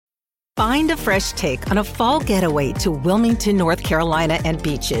Find a fresh take on a fall getaway to Wilmington, North Carolina and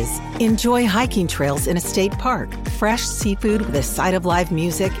beaches. Enjoy hiking trails in a state park, fresh seafood with a side of live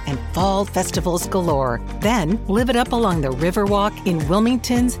music, and fall festivals galore. Then live it up along the Riverwalk in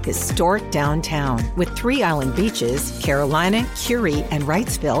Wilmington's historic downtown. With 3 island beaches, Carolina, Curie, and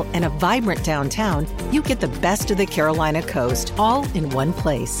Wrightsville, and a vibrant downtown, you get the best of the Carolina coast all in one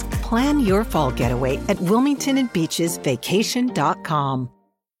place. Plan your fall getaway at WilmingtonandBeachesVacation.com.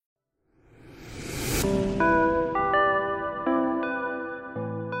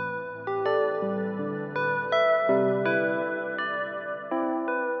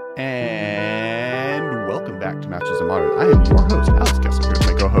 And welcome back to Masters of Modern. I am your host, Alex Kessler, here with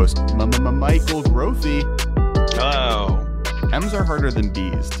my co-host, Michael Grothy. Hello. M's are harder than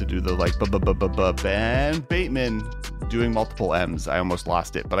B's to do the like Ben Bateman doing multiple M's. I almost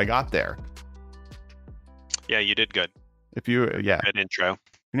lost it, but I got there. Yeah, you did good. If you, Good intro.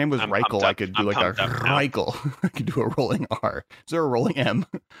 Your name was Reichel. I could do like a Reichel. I could do a rolling R. Is there a rolling M?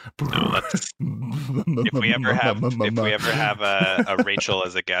 No, if we ever have a Rachel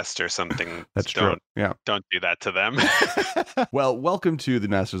as a guest or something, that's true. Yeah, don't do that to them. Well, welcome to the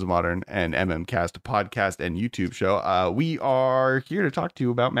Masters of Modern and MMcast podcast and YouTube show. We are here to talk to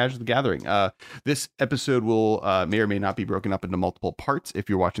you about Magic the Gathering. This episode will may or may not be broken up into multiple parts if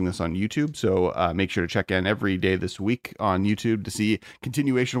you're watching this on YouTube. So make sure to check in every day this week on YouTube to see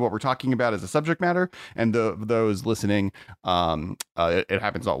continuation of what we're talking about as a subject matter. And those listening, it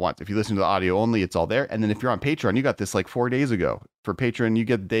happens all at once. If you listen to the audio only, it's all there. And then if you're on Patreon, you got this like 4 days ago. For Patreon, you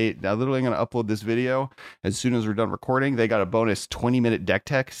get now literally going to upload this video as soon as we're done recording. They got a bonus 20-minute deck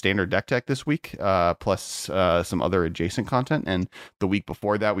tech, standard deck tech this week, plus some other adjacent content. And the week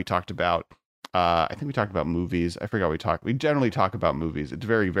before that, we talked about I think we talked about movies. I forgot we generally talk about movies. It's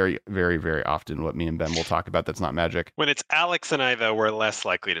very, very, very, very often what me and Ben will talk about that's not Magic. When it's Alex and I, though, we're less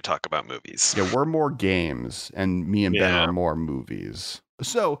likely to talk about movies. Yeah, we're more games, and me and Ben are more movies.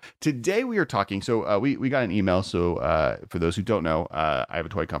 So today we are talking. So we got an email. So for those who don't know, I have a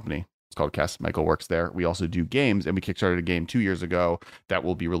toy company. It's called Kess. Michael works there. We also do games, and we kickstarted a game 2 years ago that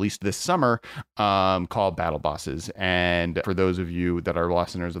will be released this summer called Battle Bosses. And for those of you that are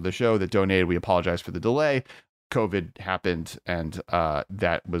listeners of the show that donated, we apologize for the delay. COVID happened, and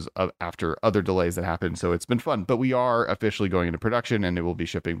that was after other delays that happened. So it's been fun, but we are officially going into production, and it will be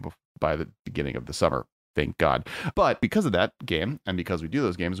shipping by the beginning of the summer. Thank God. But because of that game, and because we do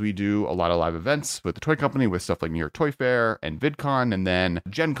those games, we do a lot of live events with the toy company with stuff like New York Toy Fair and VidCon, and then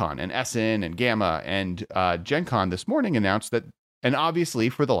Gen Con and Essen and Gamma. And Gen Con this morning announced that, and obviously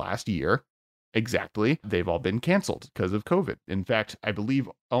for the last year, exactly, they've all been canceled because of COVID. In fact, I believe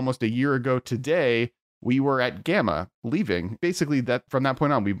almost a year ago today, we were at Gamma leaving. Basically, that from that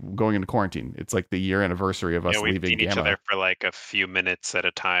point on, we were going into quarantine. It's like the year anniversary of us leaving Gamma. We've seen each other for like a few minutes at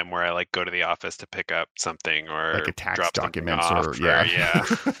a time where I like go to the office to pick up something or like a tax drop documents or yeah.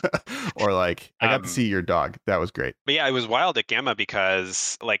 Or like I got to see your dog. That was great. But yeah, it was wild at Gamma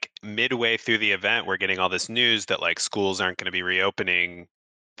because like midway through the event, we're getting all this news that like schools aren't going to be reopening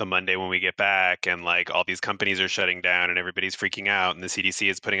the Monday when we get back, and like all these companies are shutting down and everybody's freaking out, and the CDC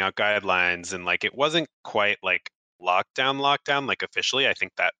is putting out guidelines, and like it wasn't quite like lockdown like officially. I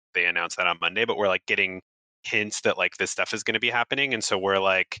think that they announced that on Monday, but we're like getting hints that like this stuff is going to be happening, and so we're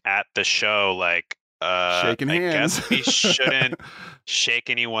like at the show like shaking hands. I guess we shouldn't shake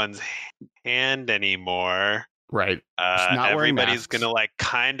anyone's hand anymore. Right. Everybody's gonna like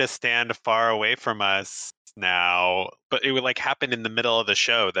kind of stand far away from us now, but it would like happen in the middle of the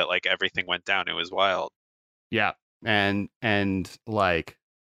show that like everything went down. It was wild. Yeah. And like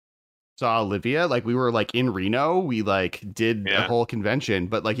saw Olivia, like we were like in Reno, we like did the whole convention,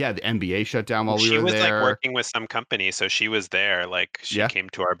 but like the NBA shut down while we were there. She was like working with some company, so she was there, like she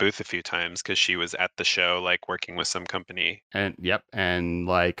came to our booth a few times because she was at the show like working with some company. And and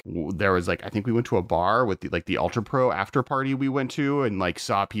like there was like I think we went to a bar with the Ultra Pro after party we went to, and like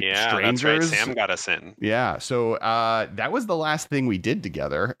saw people, strangers. That's right. Sam got us in. Yeah, so that was the last thing we did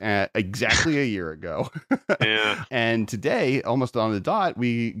together exactly a year ago. Yeah. And today, almost on the dot,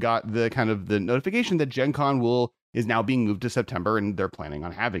 we got the kind of the notification that Gen Con is now being moved to September, and they're planning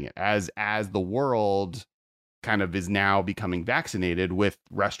on having it as the world kind of is now becoming vaccinated with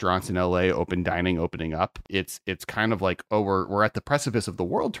restaurants in LA, open dining opening up. It's kind of like, we're at the precipice of the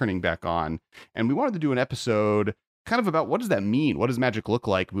world turning back on. And we wanted to do an episode kind of about what does that mean? What does Magic look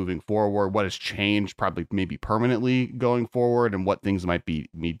like moving forward? What has changed probably maybe permanently going forward, and what things might be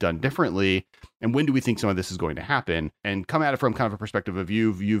done differently? And when do we think some of this is going to happen? And come at it from kind of a perspective of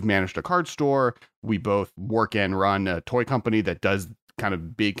you've managed a card store. We both work and run a toy company that does kind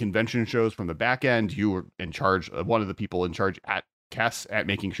of big convention shows from the back end. You were in charge, one of the people in charge at Cass at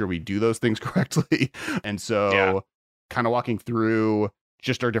making sure we do those things correctly. And so kind of walking through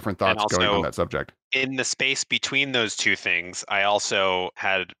just our different thoughts also, going on that subject. In the space between those two things, I also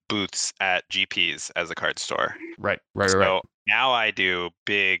had booths at GP's as a card store. Right. So now I do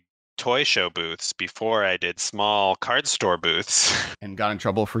big toy show booths before I did small card store booths. And got in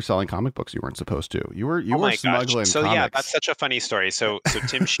trouble for selling comic books you weren't supposed to. You were smuggling So comics. yeah, that's such a funny story. So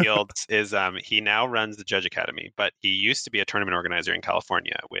Tim Shields is he now runs the Judge Academy, but he used to be a tournament organizer in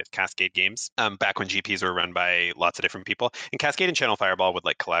California with Cascade Games, back when GPs were run by lots of different people. And Cascade and Channel Fireball would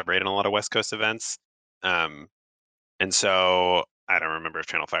like collaborate on a lot of West Coast events. And so I don't remember if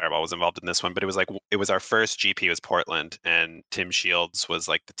Channel Fireball was involved in this one, but it was our first GP was Portland, and Tim Shields was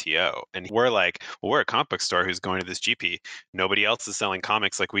like the TO. And we're like, well, we're a comic book store who's going to this GP. Nobody else is selling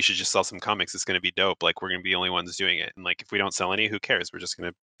comics. Like, we should just sell some comics. It's going to be dope. Like, we're going to be the only ones doing it. And like, if we don't sell any, who cares? We're just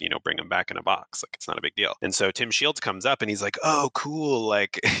going to, bring them back in a box. Like, it's not a big deal. And so Tim Shields comes up and he's like, oh, cool.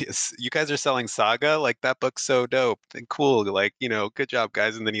 Like, you guys are selling Saga? Like, that book's so dope and cool. Like, good job,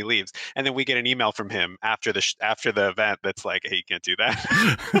 guys. And then he leaves. And then we get an email from him after the event that's like, hey, you can't do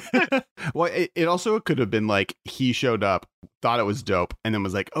that. Well, it also could have been like he showed up, thought it was dope, and then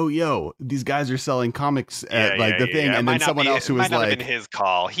was like, oh, yo, these guys are selling comics at the thing. And then someone else who was like, might not have been his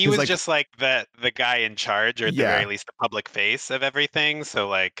call. He was just like the guy in charge, or at the very least the public face of everything. So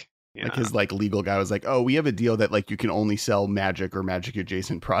like, his like legal guy was like, oh, we have a deal that like you can only sell Magic or Magic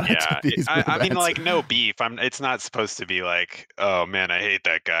adjacent products. Yeah, I mean, like, no beef. It's not supposed to be like, oh man, I hate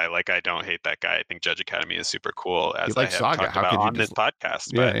that guy. Like, I don't hate that guy. I think Judge Academy is super cool, as I have Saga. talked about on this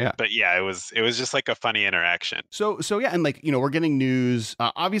podcast. But yeah, it was just like a funny interaction. So yeah, and like, we're getting news.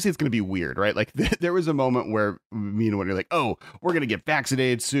 Obviously, it's going to be weird, right? Like, there was a moment where me and Wendy were like, oh, we're going to get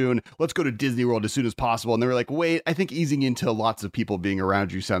vaccinated soon. Let's go to Disney World as soon as possible. And they were like, wait, I think easing into lots of people being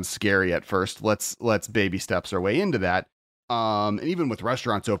around you sounds scary at first. Let's baby steps our way into that. And even with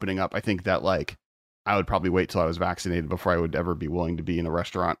restaurants opening up, I think that like I would probably wait till I was vaccinated before I would ever be willing to be in a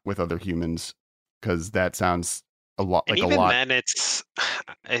restaurant with other humans, because that sounds a lot like a lot. Even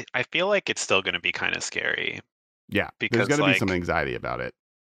then, I feel like it's still going to be kind of scary. Yeah, because there's got to be some anxiety about it.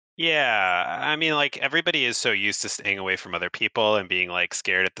 Yeah, I mean, like, everybody is so used to staying away from other people and being like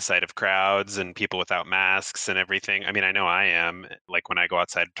scared at the sight of crowds and people without masks and everything. I mean, I know I am. Like, when I go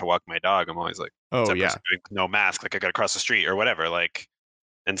outside to walk my dog, I'm always like, oh yeah, no mask, like I got to cross the street or whatever. Like,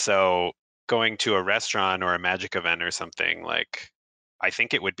 and so going to a restaurant or a Magic event or something, like, I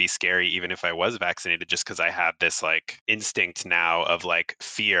think it would be scary even if I was vaccinated, just because I have this like instinct now of like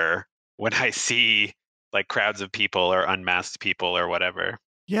fear when I see like crowds of people or unmasked people or whatever.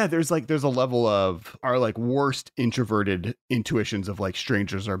 Yeah, there's a level of our like worst introverted intuitions of like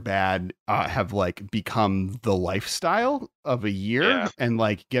strangers are bad have like become the lifestyle of a year, and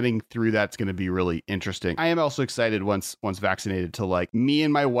like getting through that's going to be really interesting. I am also excited once vaccinated to like, me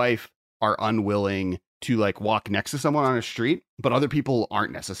and my wife are unwilling to like walk next to someone on a street, but other people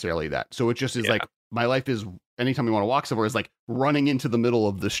aren't necessarily that. So it just is like, my life is, anytime we want to walk somewhere, is like running into the middle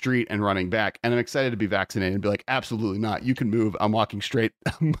of the street and running back. And I'm excited to be vaccinated and be like, absolutely not. You can move. I'm walking straight.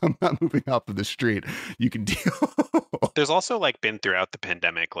 I'm not moving off of the street. You can deal. There's also like been throughout the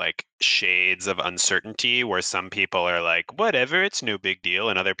pandemic, like shades of uncertainty where some people are like, whatever, it's no big deal.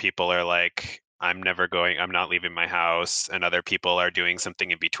 And other people are like, I'm not leaving my house. And other people are doing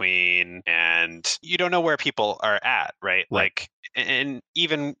something in between. And you don't know where people are at, right? Like, and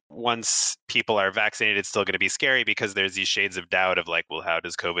even once people are vaccinated, it's still going to be scary because there's these shades of doubt of like, well, how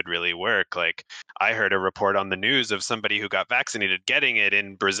does COVID really work? Like, I heard a report on the news of somebody who got vaccinated getting it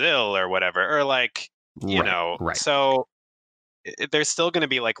in Brazil or whatever, or like, so there's still going to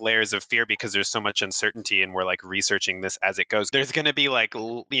be like layers of fear because there's so much uncertainty, and we're like researching this as it goes. There's going to be like,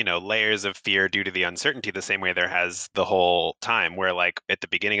 layers of fear due to the uncertainty, the same way there has the whole time, where like at the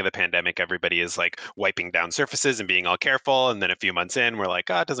beginning of the pandemic, everybody is like wiping down surfaces and being all careful. And then a few months in, we're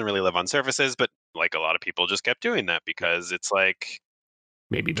like, it doesn't really live on surfaces. But like a lot of people just kept doing that because it's like,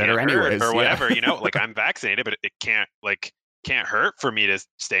 maybe better anyways or whatever, like I'm vaccinated, but it can't hurt for me to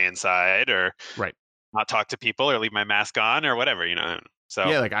stay inside or not talk to people or leave my mask on or whatever, So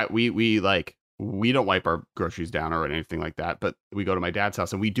yeah, like we don't wipe our groceries down or anything like that, but we go to my dad's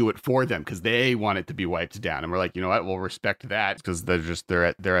house and we do it for them because they want it to be wiped down, and we're like, you know what, we'll respect that because they're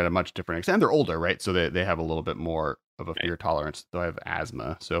at a much different extent. They're older, right? So they have a little bit more of a fear tolerance. Though I have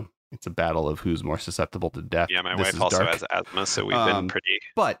asthma, so it's a battle of who's more susceptible to death. Yeah, my wife also has asthma, so we've been pretty.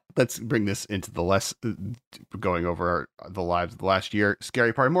 But let's bring this into the less going over the lives of the last year.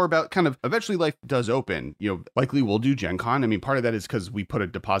 Scary part, more about kind of eventually life does open. Likely we'll do Gen Con. I mean, part of that is because we put a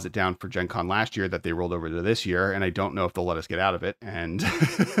deposit down for Gen Con last year that they rolled over to this year, and I don't know if they'll let us get out of it. And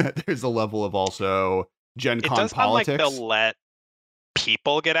there's a level of also Gen Con politics. It does sound like they'll let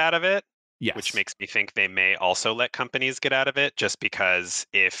people get out of it, Yes. which makes me think they may also let companies get out of it, just because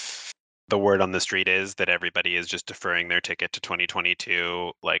if the word on the street is that everybody is just deferring their ticket to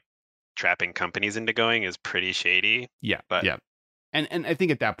 2022, like trapping companies into going is pretty shady. Yeah. But yeah. And I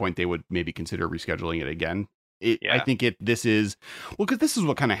think at that point they would maybe consider rescheduling it again. I Yeah. think this is, well, because this is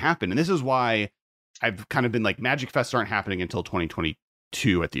what kind of happened. And this is why I've kind of been like, Magic Fests aren't happening until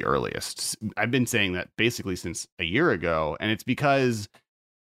 2022 at the earliest. I've been saying that basically since a year ago. And it's because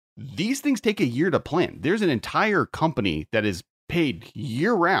these things take a year to plan. There's an entire company that is paid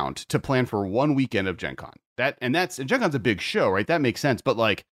year round to plan for one weekend of Gen Con. And Gen Con's a big show, right? That makes sense. But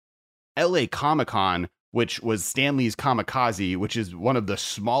like LA Comic Con, which was Stanley's Kamikaze, which is one of the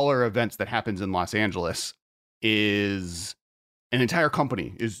smaller events that happens in Los Angeles, is an entire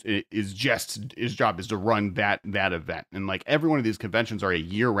company is just his job is to run that event. And like every one of these conventions are a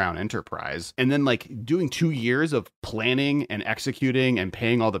year-round enterprise. And then like doing 2 years of planning and executing and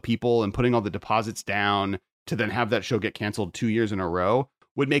paying all the people and putting all the deposits down to then have that show get canceled 2 years in a row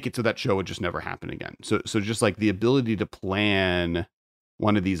would make it so that show would just never happen again. So just like the ability to plan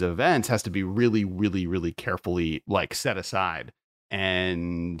one of these events has to be really, really, really carefully like set aside.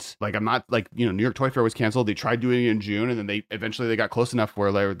 And like, I'm not like, New York Toy Fair was canceled. They tried doing it in June, and then they eventually got close enough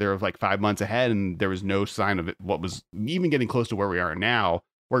where they were like 5 months ahead, and there was no sign of it. What was even getting close to where we are now.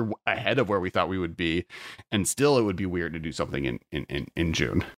 We're ahead of where we thought we would be, and still it would be weird to do something in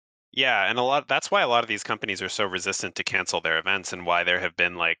June. Yeah, and that's why a lot of these companies are so resistant to cancel their events, and why there have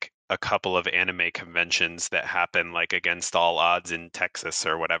been like a couple of anime conventions that happen like against all odds in Texas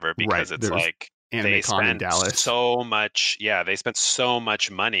or whatever, because it's like they spent so much, they spent so much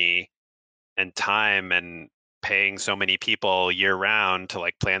money and time and paying so many people year round to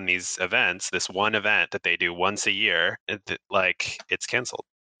like plan these events, this one event that they do once a year, like it's canceled.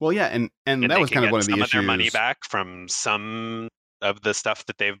 Well, yeah, and that was kind of one of the issues. Some of their money back from some of the stuff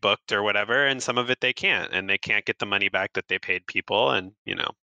that they've booked or whatever, and some of it they can't, and they can't get the money back that they paid people, and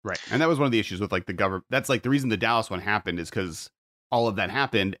Right. And that was one of the issues with like the government. That's like the reason the Dallas one happened is because all of that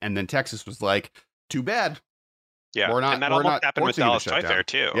happened. And then Texas was like, too bad. Yeah. And that almost happened with Dallas Toy Fair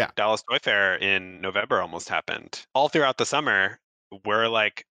too. Yeah. Dallas Toy Fair in November almost happened. All throughout the summer, we're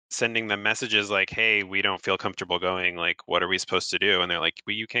like sending them messages like, hey, we don't feel comfortable going. Like, what are we supposed to do? And they're like,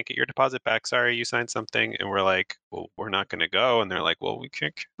 well, you can't get your deposit back. Sorry, you signed something. And we're like, well, we're not going to go. And they're like, well, we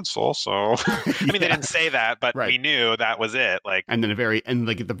can't cancel. So, I mean, they didn't say that, but we knew that was it. Like, and then at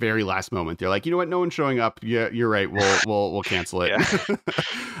the very last moment, they're like, you know what? No one's showing up. Yeah, you're right. We'll cancel it.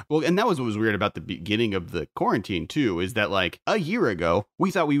 Well, and that was what was weird about the beginning of the quarantine too, is that like a year ago,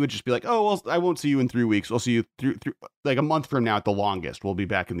 we thought we would just be like, oh, well, I won't see you in 3 weeks. We'll see you through like a month from now at the longest. We'll be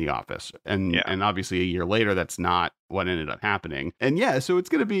back in the office. And obviously a year later, that's not what ended up happening. And so it's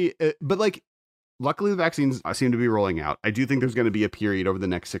going to be, but like, luckily the vaccines seem to be rolling out. I do think there's going to be a period over the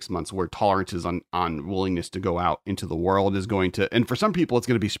next 6 months where tolerances on willingness to go out into the world is going to, and for some people, it's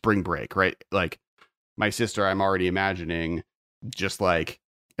going to be spring break, right? Like my sister, I'm already imagining just like,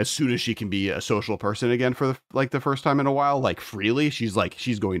 as soon as she can be a social person again for the first time in a while, like freely, she's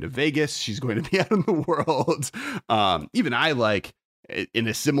going to Vegas. She's going to be out in the world. Even I, like in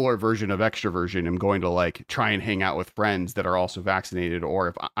a similar version of extroversion, am going to like try and hang out with friends that are also vaccinated, or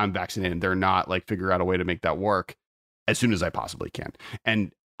if I'm vaccinated and they're not, like figure out a way to make that work as soon as I possibly can.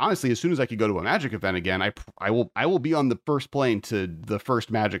 And honestly, as soon as I could go to a Magic event again, I will be on the first plane to the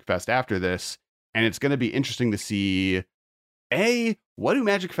first Magic Fest after this. And it's going to be interesting to see, what do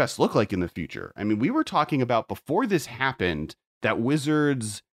Magic Fests look like in the future? I mean, we were talking about before this happened that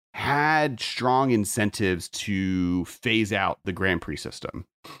Wizards had strong incentives to phase out the Grand Prix system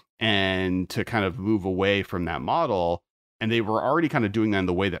and to kind of move away from that model. And they were already kind of doing that in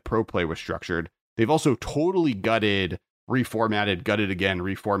the way that Pro Play was structured. They've also totally reformatted, gutted again,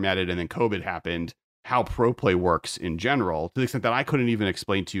 reformatted, and then COVID happened, how Pro Play works in general, to the extent that I couldn't even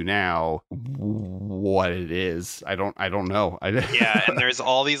explain to you now what it is. I don't know. Yeah, and there's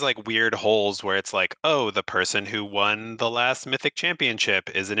all these like weird holes where it's like, oh, the person who won the last Mythic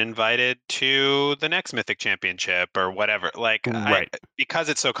Championship isn't invited to the next Mythic Championship or whatever. Like, right. Because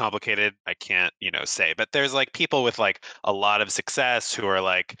it's so complicated, I can't, say. But there's like people with like a lot of success who are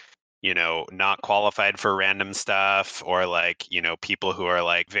like, not qualified for random stuff, or like, people who are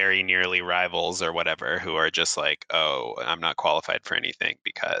like very nearly rivals or whatever, who are just like, oh, I'm not qualified for anything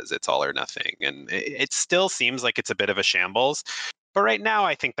because it's all or nothing. And it still seems like it's a bit of a shambles. But right now,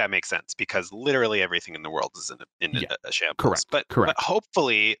 I think that makes sense because literally everything in the world is in a shambles. Correct. But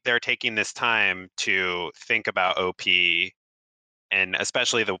hopefully they're taking this time to think about OP, and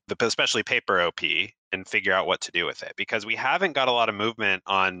especially especially paper OP, and figure out what to do with it, because we haven't got a lot of movement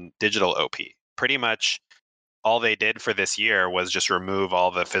on digital OP. Pretty much all they did for this year was just remove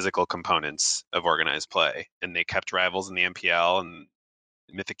all the physical components of organized play, and they kept Rivals in the MPL and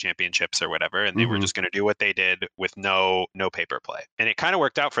Mythic Championships or whatever, and they were just going to do what they did with no paper play. And it kind of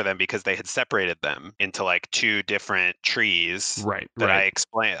worked out for them because they had separated them into like two different trees that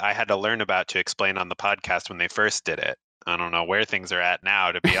I had to learn about to explain on the podcast when they first did it. I don't know where things are at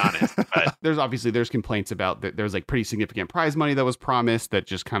now, to be honest. But there's complaints about that. There's like pretty significant prize money that was promised that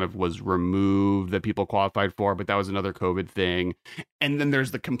just kind of was removed that people qualified for, but that was another COVID thing. And then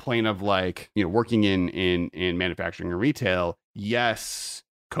there's the complaint of like, working in manufacturing and retail. Yes,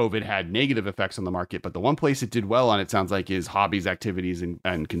 COVID had negative effects on the market, but the one place it did well on, it sounds like, is hobbies, activities,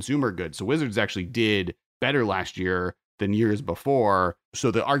 and consumer goods. So Wizards actually did better last year than years before.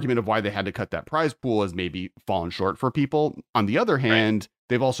 So the argument of why they had to cut that prize pool has maybe fallen short for people. On the other hand,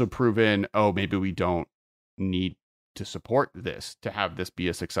 they've also proven, maybe we don't need to support this to have this be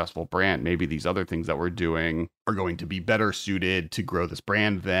a successful brand. Maybe these other things that we're doing are going to be better suited to grow this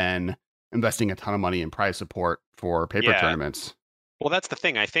brand than investing a ton of money in prize support for paper tournaments. Well, that's the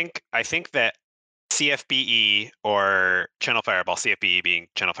thing. I think that CFBE or Channel Fireball, CFBE being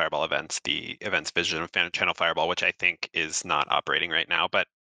Channel Fireball Events, the events division of Channel Fireball, which I think is not operating right now, but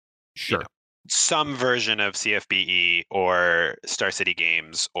sure, some version of CFBE or Star City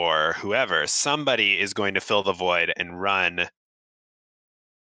Games or whoever, somebody is going to fill the void and run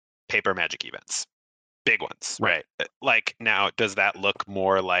paper Magic events. Big ones, right? Like, now, does that look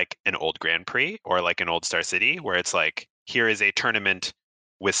more like an old Grand Prix or like an old Star City where it's like, here is a tournament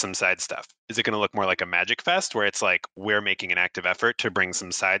with some side stuff? Is it going to look more like a Magic Fest where it's like, we're making an active effort to bring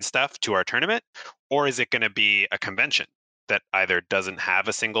some side stuff to our tournament? Or is it going to be a convention that either doesn't have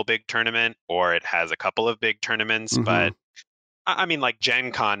a single big tournament or it has a couple of big tournaments? But I mean, like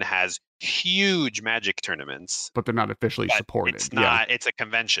Gen Con has huge Magic tournaments, but they're not officially supported. It's not, it's a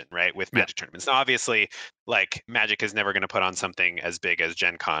convention, right? With Magic tournaments. Now, obviously, like Magic is never going to put on something as big as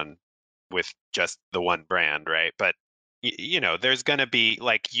Gen Con with just the one brand, right? But there's going to be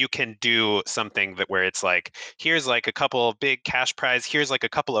like, you can do something that where it's like, here's like a couple of big cash prize. Here's like a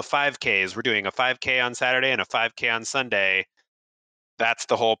couple of 5Ks. We're doing a 5K on Saturday and a 5K on Sunday. That's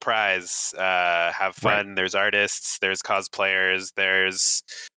the whole prize. Have fun. Right. There's artists, there's cosplayers, there's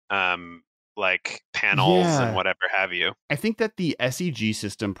like panels and whatever have you. I think that the SEG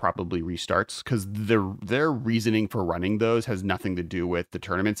system probably restarts because their reasoning for running those has nothing to do with the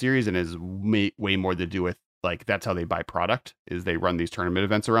tournament series and is way more to do with, like, that's how they buy product, is they run these tournament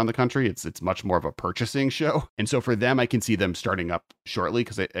events around the country. It's much more of a purchasing show. And so for them, I can see them starting up shortly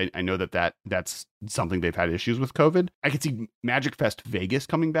because I know that's something they've had issues with COVID. I could see Magic Fest Vegas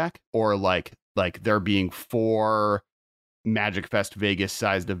coming back, or like there being 4 Magic Fest Vegas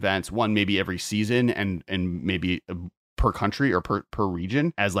sized events, one maybe every season and maybe per country or per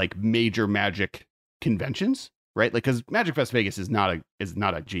region as like major Magic conventions. Right, like, because Magic Fest Vegas is not a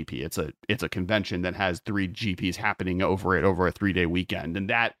GP. It's a convention that has 3 GPs happening over a 3-day weekend, and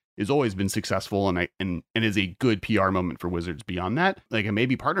that has always been successful and is a good PR moment for Wizards. Beyond that, like, I may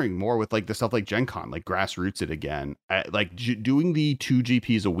be partnering more with like the stuff like Gen Con, like grassroots it again, like doing the 2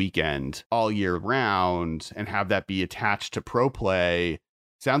 GPs a weekend all year round and have that be attached to pro play.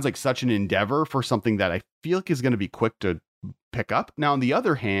 Sounds like such an endeavor for something that I feel like is going to be quick to pick up. Now, on the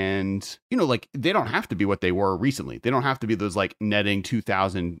other hand, like, they don't have to be what they were recently. They don't have to be those like netting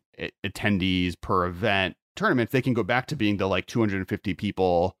 2,000 attendees per event tournaments. They can go back to being the like 250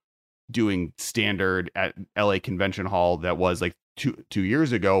 people doing standard at LA Convention Hall that was like two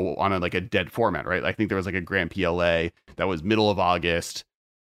years ago on a dead format, right? I think there was like a Grand PLA that was middle of August.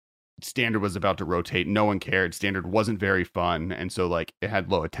 Standard was about to rotate. No one cared. Standard wasn't very fun. And so like it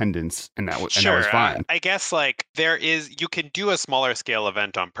had low attendance and that was fine. I guess like you can do a smaller scale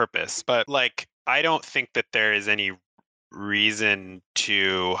event on purpose, but like, I don't think that there is any reason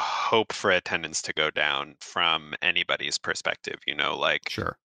to hope for attendance to go down from anybody's perspective, like.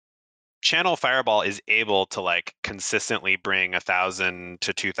 Sure. Channel Fireball is able to like consistently bring 1,000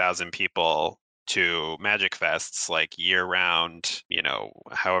 to 2,000 people to Magic Fests like year round,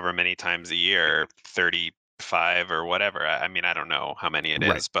 however many times a year, 35 or whatever. I mean, I don't know how many it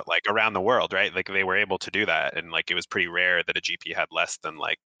is, but like around the world, right? Like they were able to do that. And like, it was pretty rare that a GP had less than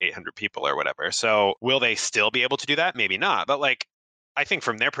like 800 people or whatever. So will they still be able to do that? Maybe not. But like, I think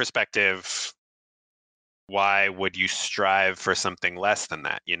from their perspective, why would you strive for something less than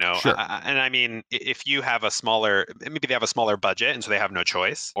that? Sure. And I mean, if you have maybe they have a smaller budget and so they have no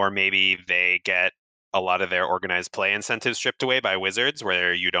choice, or maybe they get a lot of their organized play incentives stripped away by Wizards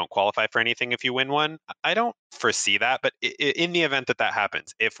where you don't qualify for anything if you win one. I don't foresee that, but in the event that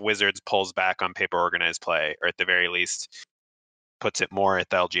happens, if Wizards pulls back on paper organized play, or at the very least puts it more at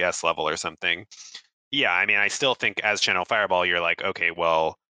the LGS level or something, Yeah, I mean, I still think as Channel Fireball, you're like, okay,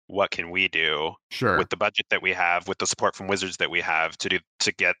 well, what can we do Sure. with the budget that we have, with the support from Wizards that we have to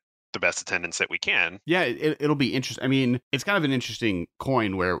get the best attendance that we can? Yeah, it'll be interesting. I mean, it's kind of an interesting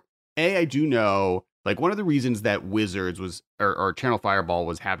coin where I do know like one of the reasons that Wizards was or Channel Fireball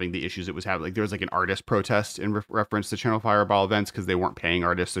was having the issues it was having, like there was like an artist protest in reference to Channel Fireball events because they weren't paying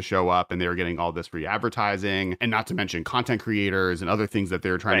artists to show up and they were getting all this free advertising, and not to mention content creators and other things that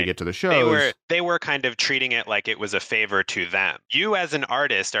they were trying to get to the shows. They were kind of treating it like it was a favor to them. You as an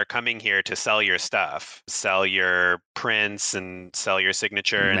artist are coming here to sell your stuff, sell your prints and sell your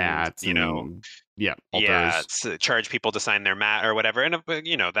signature Mats and altars. Yeah, charge people to sign their mat or whatever. And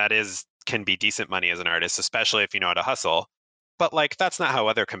that can be decent money as an artist, especially if you know how to hustle. But like that's not how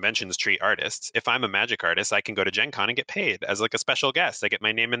other conventions treat artists. If I'm a Magic artist, I can go to Gen Con and get paid as like a special guest. I get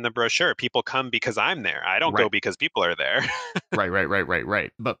my name in the brochure. People come because I'm there. I don't go because people are there.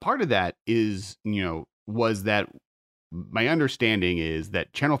 Right. But part of that is, was that my understanding is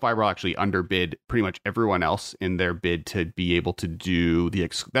that Channel Fireball actually underbid pretty much everyone else in their bid to be able to do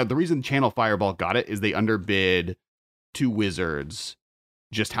the reason Channel Fireball got it is they underbid to Wizards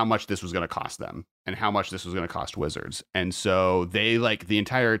just how much this was going to cost them and how much this was going to cost Wizards. And so they, like, the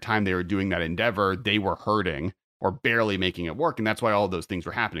entire time they were doing that endeavor, they were hurting or barely making it work. And that's why all of those things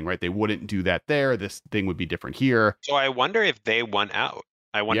were happening, right? They wouldn't do that there. This thing would be different here. So I wonder if they won out.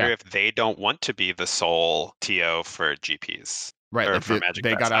 I wonder if they don't want to be the sole TO for GPs. Right. Or like for Magic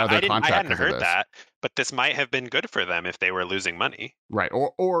they got out of their contract. I hadn't heard that, but this might have been good for them if they were losing money. Right.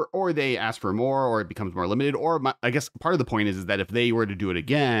 Or they ask for more, or it becomes more limited. Or I guess part of the point is that if they were to do it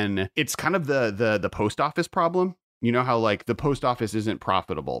again, it's kind of the post office problem. You know how like the post office isn't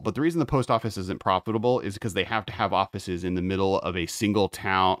profitable, but the reason the post office isn't profitable is because they have to have offices in the middle of a single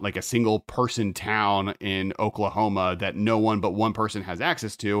town, like a single person town in Oklahoma that no one but one person has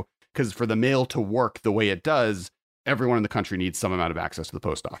access to. Because for the mail to work the way it does, everyone in the country needs some amount of access to the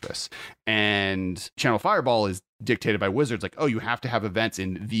post office. And Channel Fireball is dictated by Wizards, like, oh, you have to have events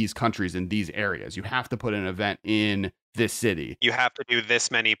in these countries, in these areas. You have to put an event in this city. You have to do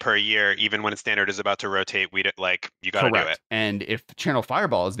this many per year, even when Standard is about to rotate. You got to do it. And if Channel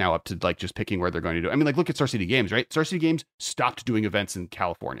Fireball is now up to like just picking where they're going to do it. I mean, like, look at Star City Games, right? Star City Games stopped doing events in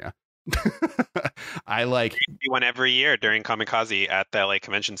California. one every year during Kamikaze at the LA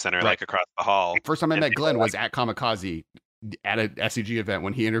Convention Center, like across the hall. First time I met Glenn was at Kamikaze at an SCG event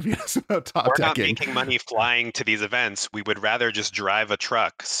when he interviewed us about top We're decking. Not making money flying to these events. We would rather just drive a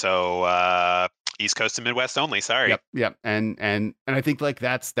truck. So East Coast and Midwest only. Sorry. Yep. And I think like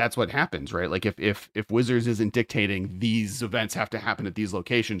that's what happens, right? Like if Wizards isn't dictating these events have to happen at these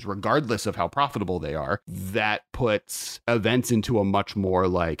locations, regardless of how profitable they are, that puts events into a much more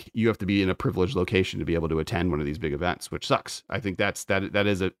like you have to be in a privileged location to be able to attend one of these big events, which sucks. I think that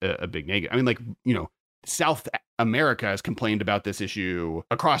is a big negative. I mean, like, South America has complained about this issue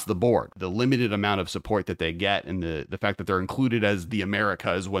across the board. The limited amount of support that they get and the fact that they're included as the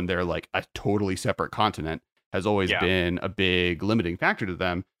Americas when they're like a totally separate continent has always been a big limiting factor to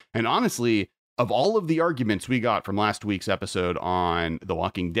them. And honestly, of all of the arguments we got from last week's episode on the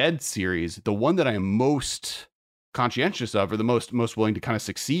Walking Dead series, the one that I am most conscientious of or the most willing to kind of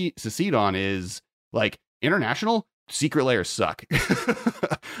secede on is like international. Secret layers suck.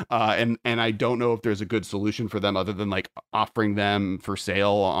 And I don't know if there's a good solution for them other than like offering them for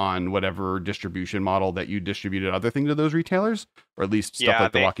sale on whatever distribution model that you distributed other things to those retailers, or at least stuff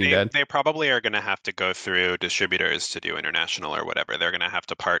like The Walking Dead. They probably are going to have to go through distributors to do international or whatever. They're going to have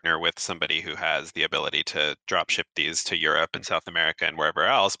to partner with somebody who has the ability to drop ship these to Europe and South America and wherever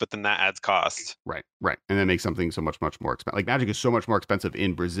else, but then that adds costs. Right. And that makes something so much more expensive. Like Magic is so much more expensive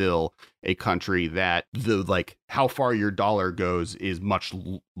in Brazil, a country that the like how far your dollar goes is much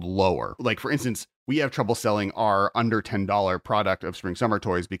lower. Like for instance, we have trouble selling our under $10 product of Spring Summer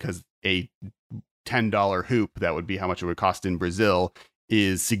toys because a $10 hoop, that would be how much it would cost in Brazil,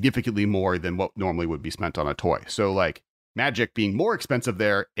 is significantly more than what normally would be spent on a toy. So like Magic being more expensive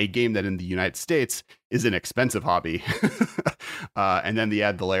there, a game that in the United States is an expensive hobby. And then they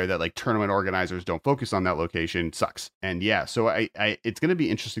add the layer that like tournament organizers don't focus on that location sucks. And yeah, so I it's going to be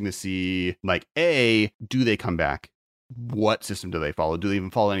interesting to see like, do they come back? What system do they follow? Do they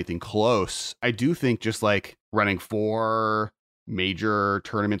even follow anything close? I do think just like running 4 major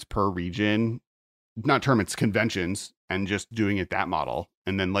tournaments per region, not tournaments, conventions, and just doing it that model.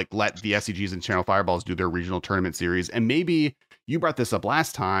 And then like let the SCGs and Channel Fireballs do their regional tournament series. And maybe you brought this up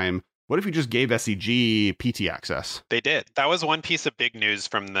last time. What if you just gave SCG PT access? They did. That was one piece of big news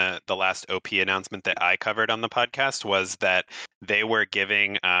from the last OP announcement that I covered on the podcast, was that they were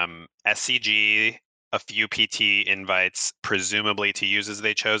giving SCG a few PT invites, presumably to use as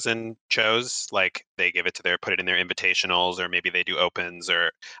they chose. Like they give it to put it in their invitationals, or maybe they do opens,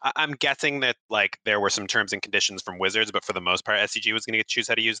 or I'm guessing that like there were some terms and conditions from Wizards, but for the most part, SCG was going to choose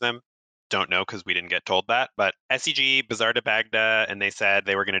how to use them. Don't know because we didn't get told that. But SCG, Bazar de Bagda, and they said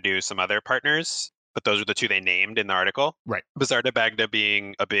they were going to do some other partners, but those are the two they named in the article. Right. Bazar de Bagda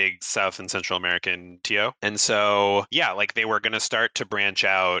being a big South and Central American TO. And so, yeah, like they were going to start to branch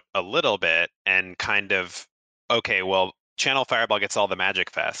out a little bit and kind of, okay, well, Channel Fireball gets all the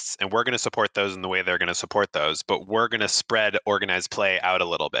Magic Fests, and we're going to support those in the way they're going to support those, but we're going to spread organized play out a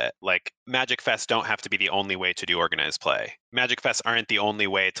little bit. Like Magic Fests don't have to be the only way to do organized play. Magic Fests aren't the only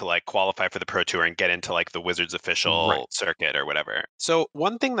way to like qualify for the Pro Tour and get into like the Wizards official circuit or whatever. So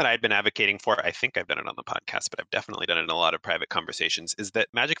one thing that I'd been advocating for, I think I've done it on the podcast, but I've definitely done it in a lot of private conversations, is that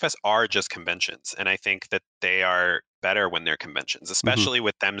Magic Fests are just conventions. And I think that they are better when they're conventions, especially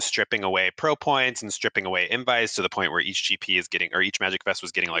with them stripping away pro points and stripping away invites to the point where each GP is getting, or each Magic Fest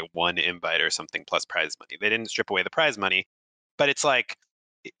was getting like one invite or something plus prize money. They didn't strip away the prize money, but it's like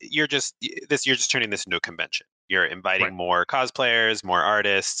you're just turning this into a convention. You're inviting more cosplayers, more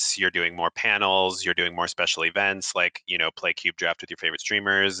artists, you're doing more panels, you're doing more special events, like, you know, play Cube Draft with your favorite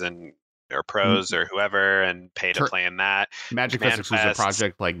streamers and or pros or whoever, and pay to play in that. Magic Fest exclusive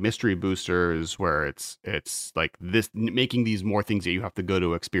project like Mystery Boosters, where it's like this, making these more things that you have to go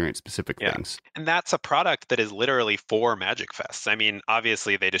to experience specific things. And that's a product that is literally for Magic Fests. I mean,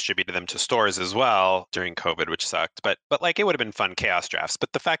 obviously they distributed them to stores as well during COVID, which sucked, but like it would have been fun chaos drafts.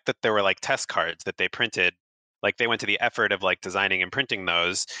 But the fact that there were like test cards that they printed, like they went to the effort of like designing and printing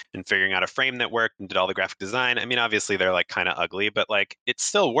those and figuring out a frame that worked and did all the graphic design. I mean, obviously they're like kind of ugly, but like it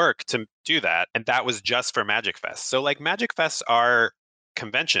still worked to do that. And that was just for Magic Fest. So like Magic Fests are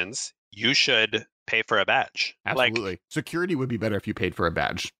conventions. You should pay for a badge. Absolutely. Like, security would be better if you paid for a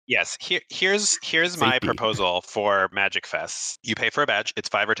badge. Yes. Here's my proposal for Magic Fests. You pay for a badge. It's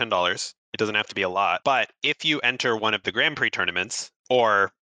 $5 or $10. It doesn't have to be a lot. But if you enter one of the Grand Prix tournaments,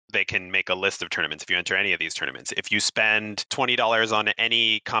 or they can make a list of tournaments if you enter any of these tournaments. If you spend $20 on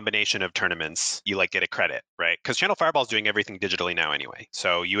any combination of tournaments, you like get a credit, right? Because Channel Fireball is doing everything digitally now anyway.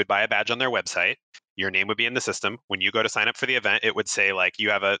 So you would buy a badge on their website. Your name would be in the system. When you go to sign up for the event, it would say like you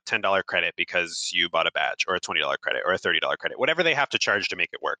have a $10 credit because you bought a badge, or a $20 credit, or a $30 credit, whatever they have to charge to make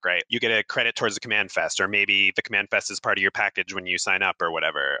it work, right? You get a credit towards the Command Fest, or maybe the Command Fest is part of your package when you sign up or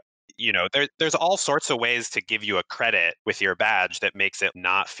whatever. You know, there's all sorts of ways to give you a credit with your badge that makes it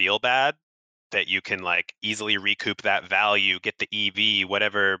not feel bad, that you can like easily recoup that value, get the EV,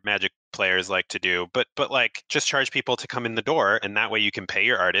 whatever Magic players like to do, but like just charge people to come in the door, and that way you can pay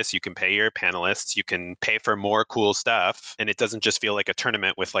your artists, you can pay your panelists, you can pay for more cool stuff, and it doesn't just feel like a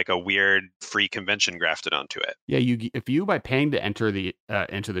tournament with like a weird free convention grafted onto it. Yeah, if you by paying to enter the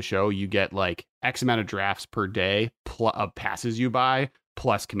into the show, you get like X amount of drafts per day, passes you buy,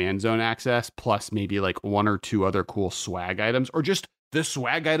 plus Command Zone access, plus maybe like one or two other cool swag items, or just the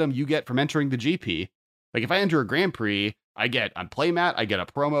swag item you get from entering the GP. Like if I enter a Grand Prix, I get a playmat, I get a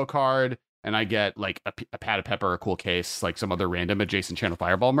promo card, and I get like a Pat of Pepper, a cool case, like some other random adjacent Channel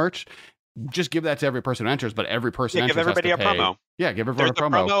Fireball merch. Just give that to every person who enters, but every person enters give everybody has to a pay. promo. Yeah, give everyone a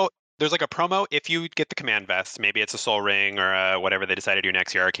promo. There's like a promo if you get the Command Vest. Maybe it's a Soul Ring or whatever they decide to do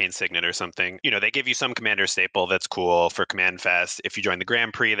next year, Arcane Signet or something. You know, they give you some Commander staple that's cool for Command Fest. If you join the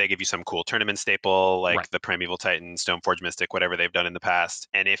Grand Prix, they give you some cool tournament staple like the Primeval Titan, Stoneforge Mystic, whatever they've done in the past.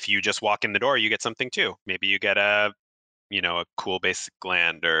 And if you just walk in the door, you get something too. Maybe you get a cool basic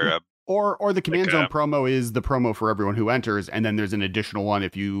land or or the Command Zone promo is the promo for everyone who enters, and then there's an additional one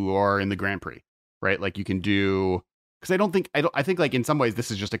if you are in the Grand Prix, right? Like you can do. Because I think like in some ways this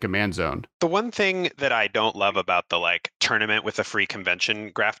is just a Command Zone. The one thing that I don't love about the like tournament with a free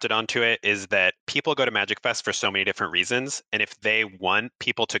convention grafted onto it is that people go to Magic Fest for so many different reasons. And if they want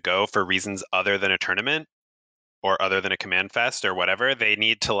people to go for reasons other than a tournament or other than a Command Fest or whatever, they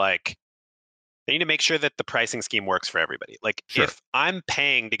need to make sure that the pricing scheme works for everybody. Like if I'm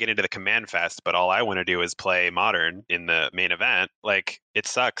paying to get into the Command Fest, but all I want to do is play Modern in the main event, like it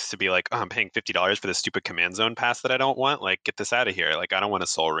sucks to be like, oh, I'm paying $50 for this stupid Command Zone pass that I don't want. Like get this out of here. Like I don't want a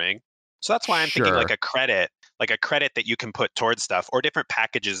Soul Ring. So that's why I'm thinking like a credit that you can put towards stuff, or different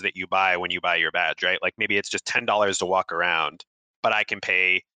packages that you buy when you buy your badge, right? Like maybe it's just $10 to walk around, but I can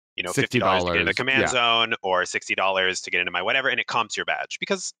pay $50 to get into Command Zone, or $60 to get into my whatever, and it comps your badge.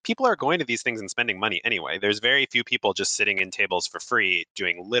 Because people are going to these things and spending money anyway. There's very few people just sitting in tables for free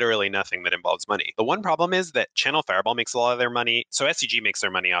doing literally nothing that involves money. The one problem is that Channel Fireball makes a lot of their money. So SCG makes their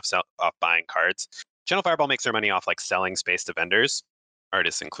money off buying cards. Channel Fireball makes their money off like selling space to vendors,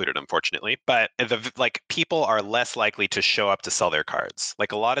 artists included, unfortunately. But people are less likely to show up to sell their cards.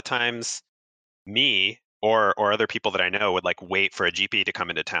 Like a lot of times, me or other people that I know would like wait for a GP to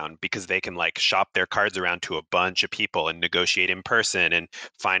come into town because they can like shop their cards around to a bunch of people and negotiate in person and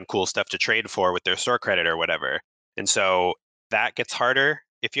find cool stuff to trade for with their store credit or whatever. And so that gets harder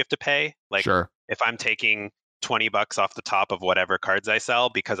if you have to pay. Like Sure. if I'm taking $20 off the top of whatever cards I sell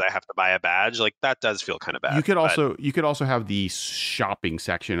because I have to buy a badge, like that does feel kind of bad. You could also have the shopping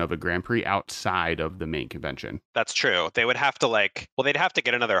section of a Grand Prix outside of the main convention. That's true. They would have to they'd have to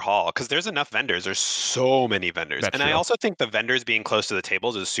get another hall because there's enough vendors. There's so many vendors. That's and true. I also think the vendors being close to the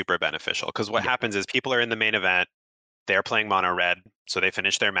tables is super beneficial because what happens is people are in the main event, they're playing mono red, so they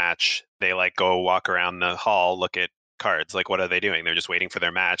finish their match, they like go walk around the hall, look at cards. Like what are they doing? They're just waiting for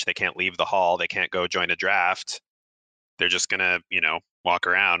their match. They can't leave the hall. They can't go join a draft. They're just gonna, walk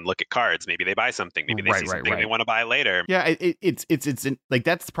around, look at cards. Maybe they buy something. Maybe they see something they want to buy later. Yeah, it's like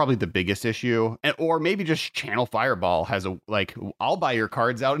that's probably the biggest issue. Or maybe just Channel Fireball has I'll buy your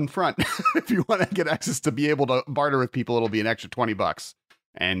cards out in front if you want to get access to be able to barter with people. It'll be an extra $20.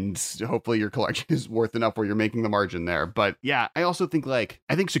 And hopefully your collection is worth enough where you're making the margin there. But yeah, I also think I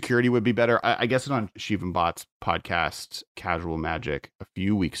think security would be better. I guess on Shivan Bot's podcast, Casual Magic, a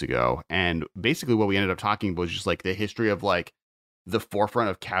few weeks ago. And basically what we ended up talking about was just like the history of like the forefront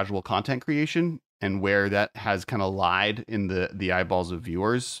of casual content creation and where that has kind of lied in the eyeballs of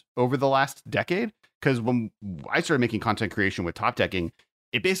viewers over the last decade. Because when I started making content creation with Top Decking,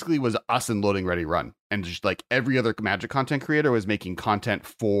 it basically was us and Loading Ready Run. And just like every other Magic content creator was making content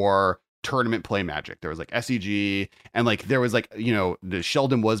for tournament play Magic. There was like SEG and like there was like, the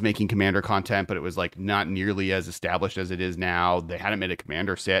Sheldon was making Commander content, but it was like not nearly as established as it is now. They hadn't made a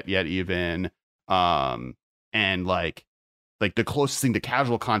Commander set yet even. And like the closest thing to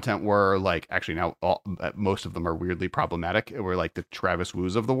casual content were like, actually now most of them are weirdly problematic. We're like the Travis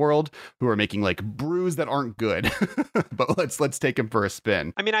Woos of the world who are making like brews that aren't good, but let's take them for a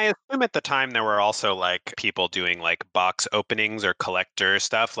spin. I mean, I assume at the time there were also like people doing like box openings or collector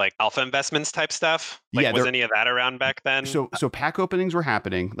stuff, like alpha investments type stuff. Like, was any of that around back then? So pack openings were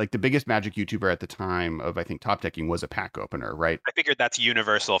happening. Like the biggest Magic YouTuber at the time of, I think, Top Decking was a pack opener, right? I figured that's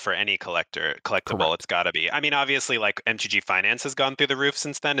universal for any collectible. Correct. It's got to be. I mean, obviously, like MTG Finance has gone through the roof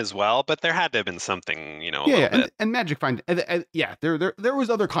since then as well, but there had to have been something, and Magic Find, there was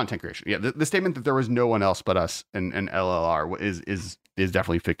other content creation. Yeah, the statement that there was no one else but us and LLR is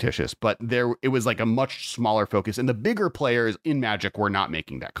definitely fictitious, but it was like a much smaller focus, and the bigger players in Magic were not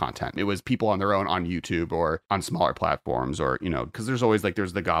making that content. It was people on their own on YouTube or on smaller platforms, or because there's always like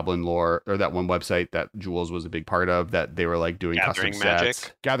there's the Goblin Lore, or that one website that Jules was a big part of, that they were like doing Gathering custom Magic.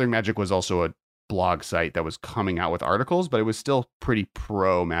 sets. Gathering Magic was also a blog site that was coming out with articles, but it was still pretty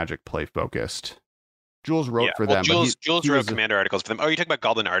pro Magic play focused. Jules wrote for them. Jules wrote Commander articles for them. Oh, you're talking about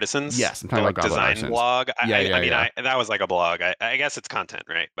Goblin Artisans? Yes, I'm talking about Goblin design Artisans. Blog. That was like a blog. I guess it's content,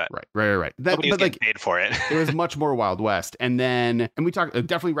 right? But right. Nobody was getting paid for it. It was much more Wild West. And we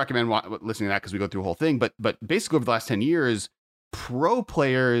definitely recommend listening to that because we go through the whole thing. But basically over the last 10 years, pro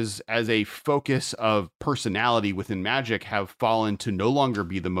players as a focus of personality within Magic have fallen to no longer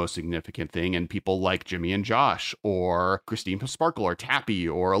be the most significant thing. And people like Jimmy and Josh, or Christine Sparkle, or Tappy,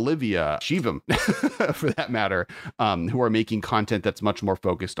 or Olivia, Shivam, for that matter, who are making content that's much more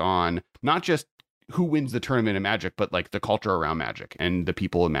focused on not just who wins the tournament in Magic, but like the culture around Magic and the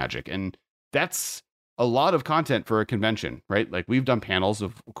people in Magic. And that's a lot of content for a convention, right? Like we've done panels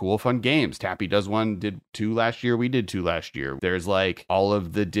of cool, fun games. Tappy does one, did 2 last year. We did 2 last year. There's like all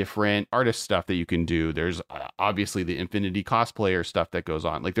of the different artist stuff that you can do. There's obviously the Infinity cosplayer stuff that goes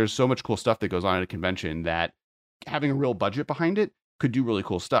on. Like there's so much cool stuff that goes on at a convention that having a real budget behind it could do really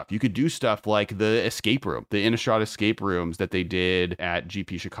cool stuff. You could do stuff like the escape room, the Innistrad escape rooms that they did at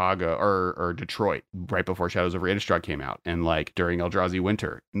GP Chicago or Detroit right before Shadows over Innistrad came out, and like during Eldrazi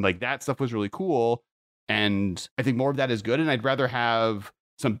Winter. And like that stuff was really cool. And I think more of that is good. And I'd rather have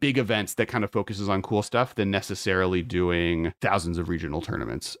some big events that kind of focuses on cool stuff than necessarily doing thousands of regional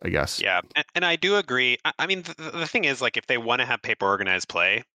tournaments, I guess. Yeah. And I do agree. I mean, the thing is, like, if they want to have paper organized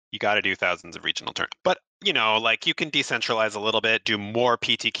play, you got to do thousands of regional tournaments. But, like you can decentralize a little bit, do more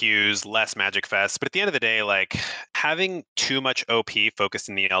PTQs, less Magic Fest. But at the end of the day, like having too much OP focused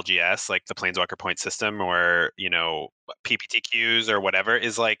in the LGS, like the Planeswalker point system, or, PPTQs or whatever,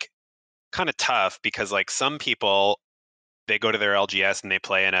 is like kind of tough, because like some people, they go to their LGS and they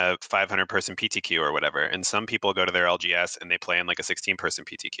play in a 500 person PTQ or whatever, and some people go to their LGS and they play in like a 16 person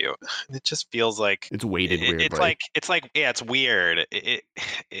PTQ. It just feels like it's weighted weirdly. It's weird.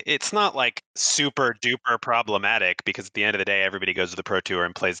 It's not like super duper problematic, because at the end of the day, everybody goes to the Pro Tour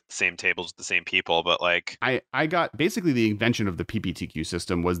and plays the same tables with the same people. But like I got basically the invention of the PPTQ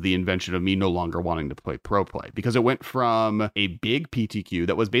system was the invention of me no longer wanting to play pro play, because it went from a big PTQ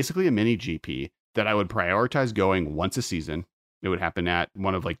that was basically a mini GP that I would prioritize going once a season. It would happen at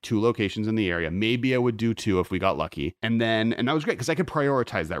one of like 2 locations in the area. Maybe I would do 2 if we got lucky. And that was great because I could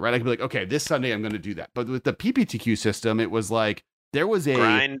prioritize that, right? I could be like, okay, this Sunday I'm going to do that. But with the PPTQ system, it was like there was a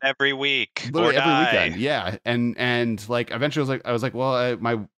grind every week literally or every die. weekend. Yeah. And like eventually I was like, well,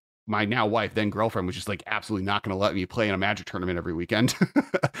 my now wife, then girlfriend, was just like absolutely not going to let me play in a Magic tournament every weekend.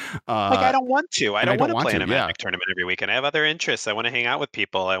 I don't want to. I don't want to play in a yeah. Magic tournament every weekend. I have other interests. I want to hang out with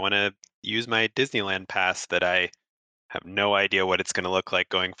people. I want to use my Disneyland pass that I have no idea what it's going to look like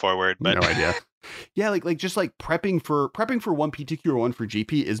going forward. But no idea. Yeah, like just like prepping for one PTQ or one for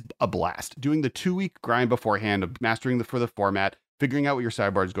GP is a blast. Doing the 2-week grind beforehand of mastering for the format, figuring out what your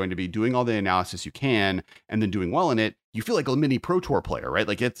sideboard is going to be, doing all the analysis you can, and then doing well in it, you feel like a mini Pro Tour player, right?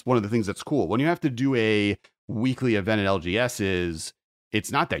 Like it's one of the things that's cool. When you have to do a weekly event at LGS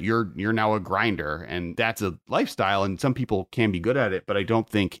it's not that you're now a grinder, and that's a lifestyle, and some people can be good at it, but I don't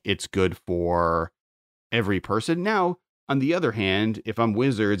think it's good for every person. Now, on the other hand, if I'm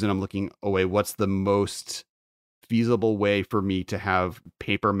Wizards and I'm looking, what's the most feasible way for me to have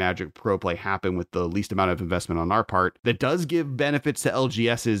paper Magic Pro Play happen with the least amount of investment on our part that does give benefits to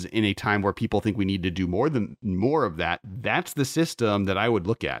LGSs in a time where people think we need to do more of that, that's the system that I would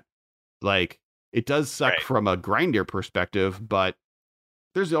look at. Like, it does suck from a grinder perspective, but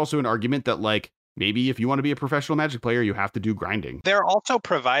there's also an argument that like maybe if you want to be a professional Magic player, you have to do grinding. They're also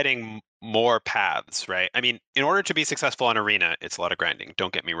providing more paths, right? I mean, in order to be successful on Arena, it's a lot of grinding,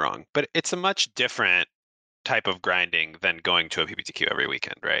 don't get me wrong, but it's a much different type of grinding than going to a PPTQ every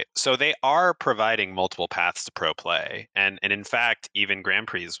weekend, right? So they are providing multiple paths to pro play. And in fact, even Grand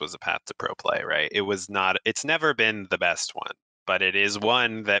Prix was a path to pro play, right? It's never been the best one, but it is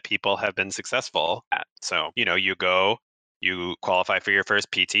one that people have been successful at. So, you go, you qualify for your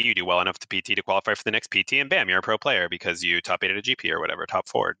first PT, you do well enough to PT to qualify for the next PT, and bam, you're a pro player because you top 8 at a GP or whatever, top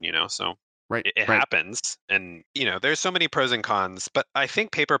 4, so it happens. And, there's so many pros and cons, but I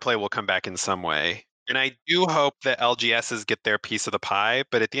think paper play will come back in some way. And I do hope that LGSs get their piece of the pie,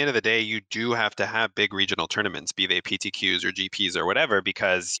 but at the end of the day, you do have to have big regional tournaments, be they PTQs or GPs or whatever,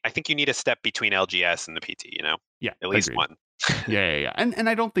 because I think you need a step between LGS and the PT, Yeah. At least one. Yeah. And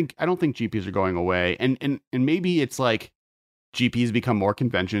I don't think GPs are going away. And maybe it's like GPs become more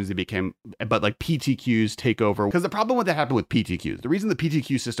conventions, but like PTQs take over. Because the problem with that happened with PTQs. The reason the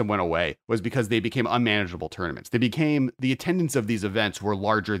PTQ system went away was because they became unmanageable tournaments. The attendance of these events were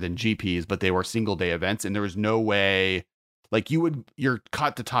larger than GPs, but they were single day events. And there was no way, like your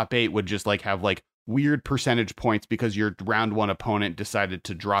cut to top 8 would just like have like weird percentage points because your round 1 opponent decided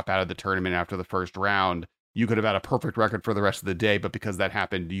to drop out of the tournament after the first round. You could have had a perfect record for the rest of the day, but because that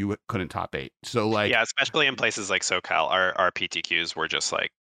happened, you couldn't top 8. So like, yeah, especially in places like SoCal, our PTQs were just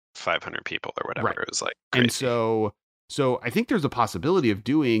like 500 people or whatever. Right. It was like crazy. And so I think there's a possibility of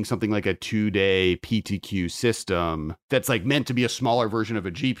doing something like a 2-day PTQ system that's like meant to be a smaller version of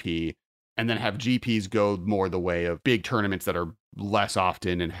a GP, and then have GPs go more the way of big tournaments that are less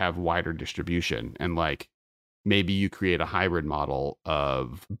often and have wider distribution. And like, maybe you create a hybrid model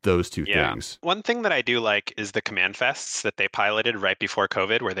of those two things. One thing that I do like is the command fests that they piloted right before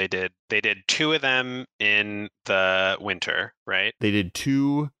COVID, where they did 2 of them in the winter, right? They did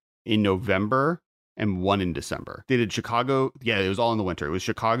 2 in November and 1 in December. They did Chicago. Yeah, it was all in the winter. It was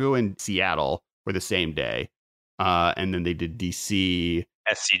Chicago and Seattle were the same day. And then they did DC.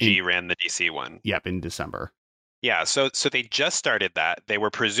 SCG ran the DC one. Yep, in December. Yeah, so they just started that. They were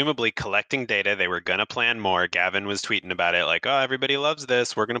presumably collecting data. They were going to plan more. Gavin was tweeting about it like, oh, everybody loves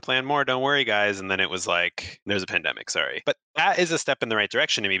this. We're going to plan more. Don't worry, guys. And then it was like, there's a pandemic, sorry. But that is a step in the right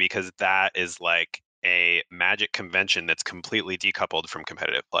direction to me because that is like a Magic convention that's completely decoupled from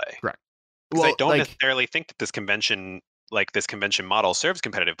competitive play. Correct. Because I don't necessarily think that this convention model serves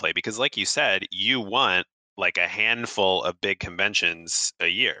competitive play because like you said, you want like a handful of big conventions a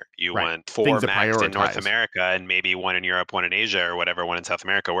year. You want 4 max in North America and maybe 1 in Europe, 1 in Asia or whatever, 1 in South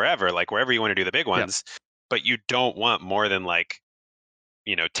America, wherever you want to do the big ones. Yep. But you don't want more than 10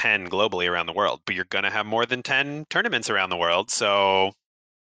 globally around the world, but you're going to have more than 10 tournaments around the world. So.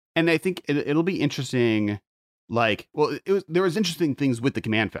 And I think it'll be interesting. There was interesting things with the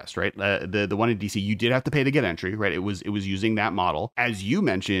Command Fest, right? The one in DC, you did have to pay to get entry, right? It was using that model. As you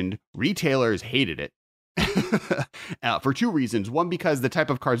mentioned, retailers hated it. For 2 reasons. One, because the type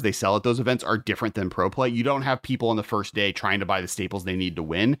of cards they sell at those events are different than pro play. You don't have people on the first day trying to buy the staples they need to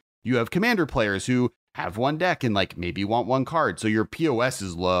win. You have commander players who have 1 deck and like maybe want 1 card. So your POS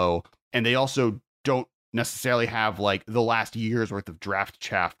is low. And they also don't necessarily have like the last year's worth of draft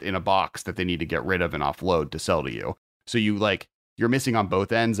chaff in a box that they need to get rid of and offload to sell to you. So you're missing on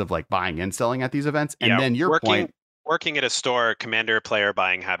both ends of like buying and selling at these events. And then your point. working at a store, Commander player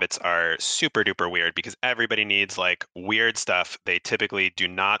buying habits are super duper weird because everybody needs like weird stuff. They typically do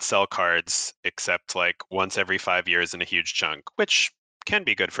not sell cards except like once every 5 years in a huge chunk, which can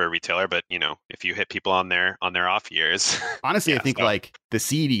be good for a retailer, but if you hit people on their off years. Honestly, I Yeah, think so like the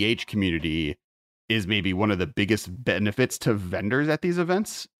CEDH community is maybe one of the biggest benefits to vendors at these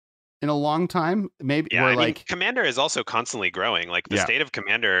events in a long time. Maybe yeah, where I mean, like, Commander is also constantly growing. Like the yeah, state of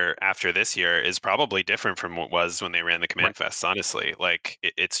Commander after this year is probably different from what was when they ran the right. Command Fest, honestly. Like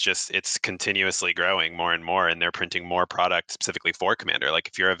it's continuously growing more and more, and they're printing more product specifically for Commander. Like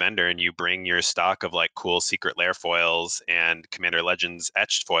if you're a vendor and you bring your stock of like cool secret lair foils and Commander Legends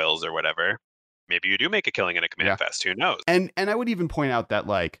etched foils or whatever, maybe you do make a killing in a Command Yeah. Fest. Who knows? And I would even point out that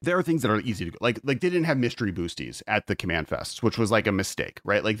like there are things that are easy to go. Like they didn't have mystery boosties at the Command Fest, which was like a mistake,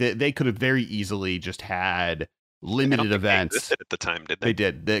 right? Like they could have very easily just had I limited don't think they events. existed at the time, did They they?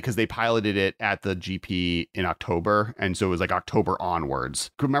 did because they piloted it at the GP in October, and so it was like October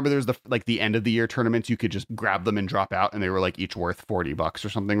onwards. Remember, there's the end of the year tournaments. You could just grab them and drop out, and they were like each worth $40 or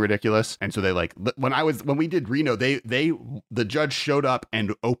something ridiculous. And so they like when we did Reno, the judge showed up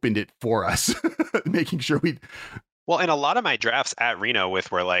and opened it for us, making sure we. Well, and a lot of my drafts at Reno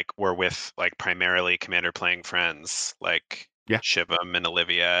were with like primarily Commander playing friends, like Yeah. Shivam and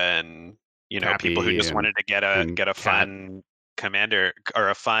Olivia and people who Cappy just wanted to get a Cat. fun Commander or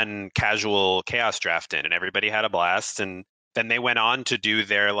a fun casual chaos draft in, and everybody had a blast. And then they went on to do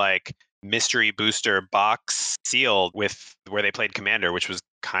their like mystery booster box sealed with where they played Commander, which was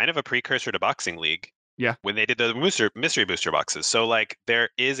kind of a precursor to Boxing League. Yeah. When they did the mystery booster boxes. So like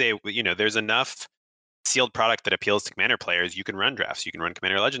there's enough sealed product that appeals to Commander players. You can run drafts. You can run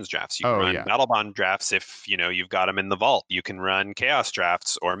Commander Legends drafts. You can run Battle Bond drafts if you've got them in the vault. You can run Chaos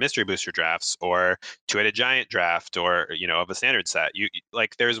drafts or Mystery Booster drafts or Two-Headed Giant draft or of a standard set. You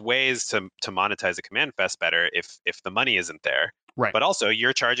like there's ways to monetize a Command Fest better if the money isn't there. Right. But also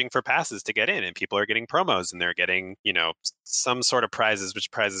you're charging for passes to get in, and people are getting promos and they're getting some sort of prizes, which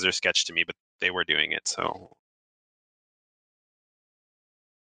prizes are sketch to me, but they were doing it so.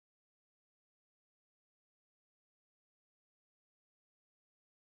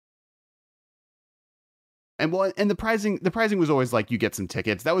 And the pricing was always like you get some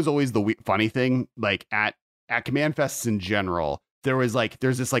tickets. That was always the funny thing. Like at Command Fests in general, there's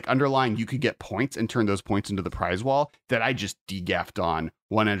this like underlying you could get points and turn those points into the prize wall that I just degaffed on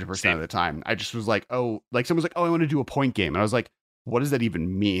 100% of the time. I just was like, oh, like someone's like, oh, I want to do a point game, and I was like, what does that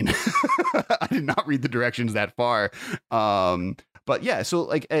even mean? I did not read the directions that far. But yeah, so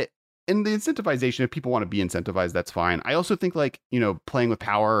like and the incentivization, if people want to be incentivized, that's fine. I also think like, playing with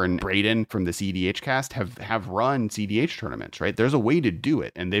Power and Braden from the CDH cast have run CDH tournaments, right? There's a way to do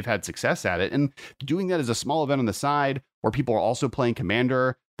it, and they've had success at it. And doing that as a small event on the side where people are also playing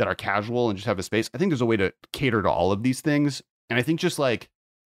Commander that are casual and just have a space, I think there's a way to cater to all of these things. And I think just like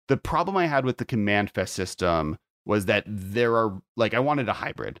the problem I had with the Command Fest system was that there are like I wanted a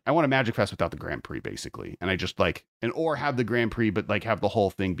hybrid. I want a Magic Fest without the Grand Prix, basically. And I just like or have the Grand Prix, but like have the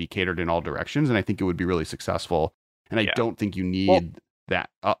whole thing be catered in all directions. And I think it would be really successful. And I don't think you need that.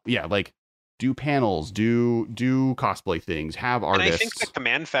 Like do panels, do cosplay things, have artists. And I think the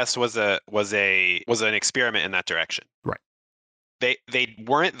Command Fest was an experiment in that direction. Right. They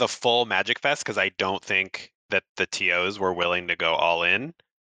weren't the full Magic Fest because I don't think that the TOs were willing to go all in.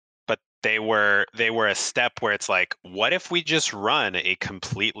 They were a step where it's like, what if we just run a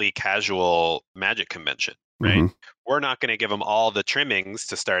completely casual Magic convention, right? Mm-hmm. We're not going to give them all the trimmings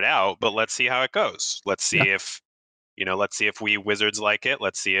to start out, but let's see how it goes. Let's see if we Wizards like it.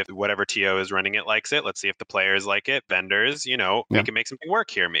 Let's see if whatever TO is running it likes it. Let's see if the players like it, vendors, we can make something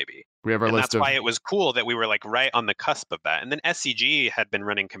work here maybe. We have our list that's why it was cool that we were like right on the cusp of that. And then SCG had been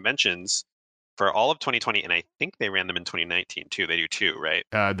running conventions for all of 2020, and I think they ran them in 2019 too. They do too, right?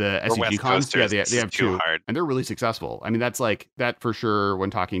 The SCG cons, yeah, they have two, hard. And they're really successful. I mean, that's like that for sure. When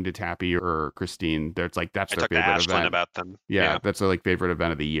talking to Tappy or Christine, that's their favorite event. About them. Yeah, that's their like favorite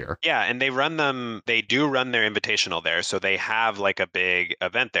event of the year. Yeah, and they do run their invitational there, so they have like a big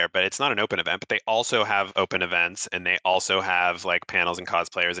event there, but it's not an open event. But they also have open events, and they also have like panels and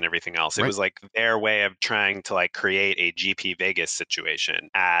cosplayers and everything else. It was like their way of trying to like create a GP Vegas situation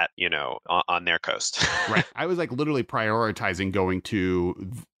at on their coast. Right. I was like literally prioritizing going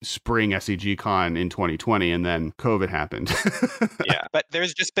to spring SCG Con in 2020, and then COVID happened. Yeah. But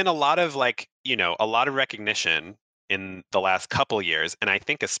there's just been a lot of like, a lot of recognition in the last couple years. And I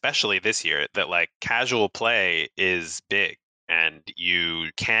think especially this year that like casual play is big and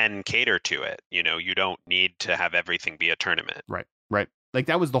you can cater to it. You don't need to have everything be a tournament. Right. Like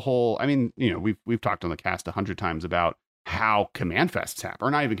that was the whole, I mean, we've talked on the cast 100 times about how command fests happen,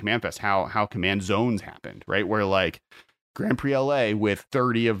 or not even command fests, how command zones happened, right? Where like Grand Prix LA with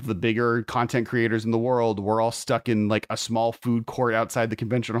 30 of the bigger content creators in the world, we're all stuck in like a small food court outside the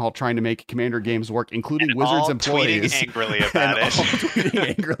convention hall trying to make Commander games work, including and Wizards all employees. Tweeting angrily about it. All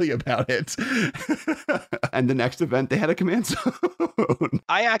tweeting angrily about it. And the next event, they had a command zone.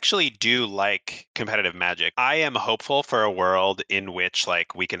 I actually do like competitive Magic. I am hopeful for a world in which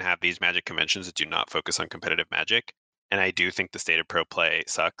like we can have these Magic conventions that do not focus on competitive Magic. And I do think the state of pro play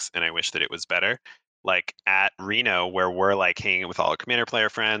sucks, and I wish that it was better. Like at Reno, where we're like hanging with all our Commander player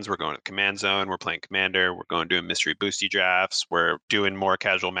friends, we're going to the Command Zone, we're playing Commander, we're going doing mystery boosty drafts, we're doing more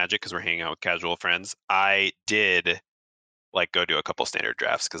casual Magic because we're hanging out with casual friends. I did like go do a couple standard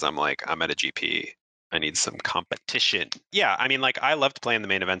drafts because I'm like, I'm at a GP. I need some competition. Yeah, I mean, like I loved playing the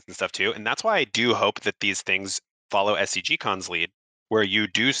main events and stuff too, and that's why I do hope that these things follow SCG Con's lead, where you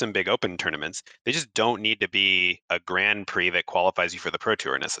do some big open tournaments. They just don't need to be a Grand Prix that qualifies you for the Pro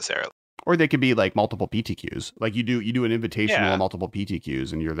Tour necessarily. Or they could be like multiple PTQs. Like you do an invitational, Yeah. multiple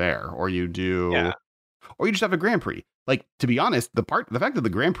PTQs, and you're there. Or you do, Yeah. or you just have a Grand Prix. Like, to be honest, the fact that the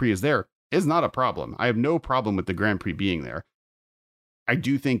Grand Prix is there is not a problem. I have no problem with the Grand Prix being there. I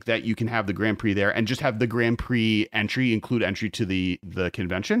do think that you can have the Grand Prix there and just have the Grand Prix entry include entry to the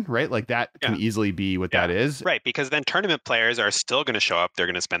convention, right? Like that can easily be what that is. Right, because then tournament players are still going to show up. They're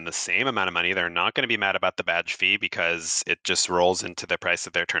going to spend the same amount of money. They're not going to be mad about the badge fee because it just rolls into the price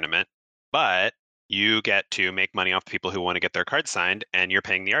of their tournament. But you get to make money off people who want to get their cards signed, and you're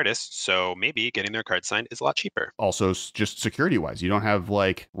paying the artist. So maybe getting their card signed is a lot cheaper. Also, just security wise, you don't have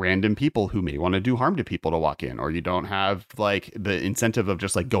like random people who may want to do harm to people to walk in, or you don't have like the incentive of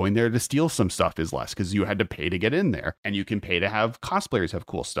just like going there to steal some stuff is less because you had to pay to get in there, and you can pay to have cosplayers have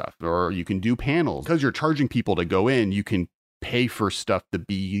cool stuff, or you can do panels because you're charging people to go in. You can pay for stuff to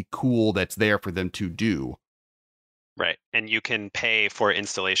be cool that's there for them to do. Right. And you can pay for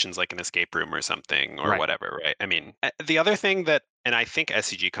installations like an escape room or something or whatever, right? I mean, the other thing that, and I think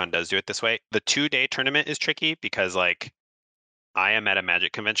SCG Con does do it this way, the 2-day tournament is tricky because like I am at a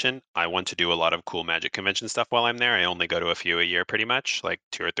Magic convention. I want to do a lot of cool Magic convention stuff while I'm there. I only go to a few a year pretty much, like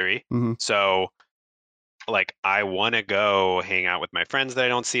 2 or 3. Mm-hmm. So like I want to go hang out with my friends that I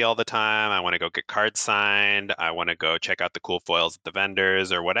don't see all the time. I want to go get cards signed. I want to go check out the cool foils at the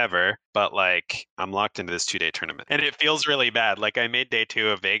vendors or whatever. But like I'm locked into this 2-day tournament and it feels really bad. Like I made day 2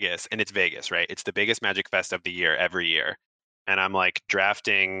 of Vegas, and it's Vegas, right? It's the biggest Magic Fest of the year every year. And I'm like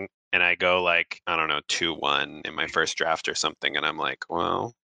drafting and I go like, I don't know, 2-1 in my first draft or something. And I'm like,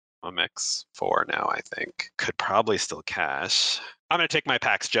 well, I'm X4 now, I think. Could probably still cash. I'm going to take my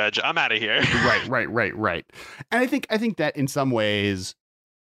PAX judge. I'm out of here. Right. And I think that in some ways,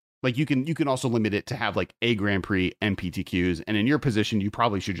 like you can also limit it to have like a Grand Prix and PTQs. And in your position, you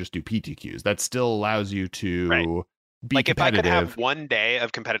probably should just do PTQs. That still allows you to be like competitive. If I could have one day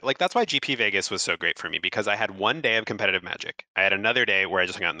of competitive, like that's why GP Vegas was so great for me, because I had one day of competitive Magic. I had another day where I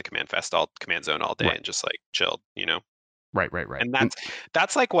just hung out in the command zone all day and just like chilled, you know? Right. And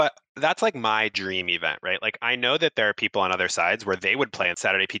that's like my dream event, right? Like I know that there are people on other sides where they would play on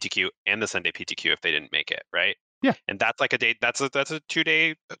Saturday PTQ and the Sunday PTQ if they didn't make it, right? Yeah. And that's like a day. That's a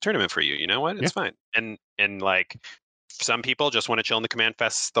 2-day tournament for you. You know what? It's fine. And like some people just want to chill in the Command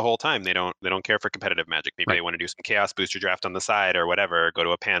Fest the whole time. They don't care for competitive Magic. Maybe they want to do some Chaos Booster draft on the side or whatever. Go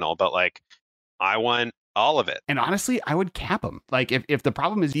to a panel, but like I want all of it. And honestly, I would cap them. Like if the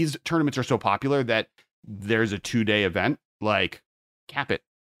problem is these tournaments are so popular that there's a 2-day event, like cap it.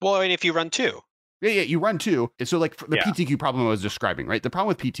 Well, I mean, if you run 2. Yeah, you run 2. So like the PTQ problem I was describing, right? The problem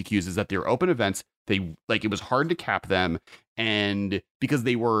with PTQs is that they're open events. They like it was hard to cap them, and because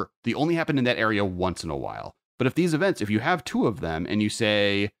they only happened in that area once in a while. But if these events, if you have 2 of them and you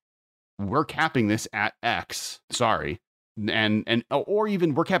say we're capping this at X, sorry, and or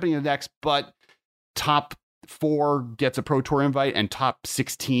even we're capping it at X, but top 4 gets a Pro Tour invite and top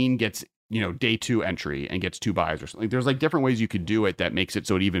 16 gets day 2 entry and gets 2 buys or something. There's like different ways you could do it that makes it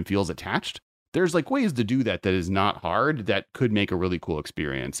so it even feels attached. There's like ways to do that is not hard, that could make a really cool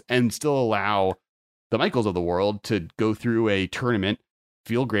experience and still allow the Michaels of the world to go through a tournament,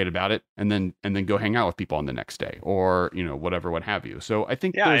 feel great about it, and then go hang out with people on the next day or whatever, what have you. So I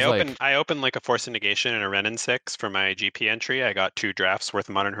think I opened like a Force of Negation and a Renin 6 for my GP entry. I got 2 drafts worth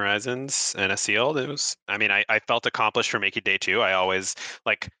of Modern Horizons and a sealed. It was, I mean, I felt accomplished for making day 2. I always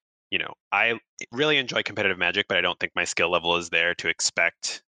like, I really enjoy competitive Magic, but I don't think my skill level is there to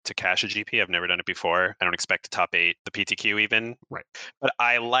expect to cash a GP. I've never done it before. I don't expect to top 8 the PTQ even. Right. But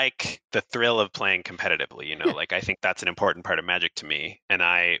I like the thrill of playing competitively, like I think that's an important part of Magic to me. And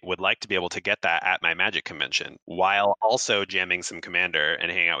I would like to be able to get that at my Magic convention while also jamming some Commander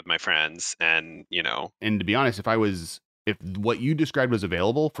and hanging out with my friends and. And to be honest, if I was if what you described was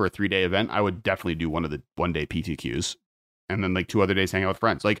available for a 3-day event, I would definitely do one of the 1-day PTQs, and then like 2 other days hang out with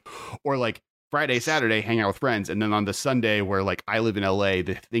friends, like, or like Friday, Saturday, hang out with friends. And then on the Sunday where like I live in LA,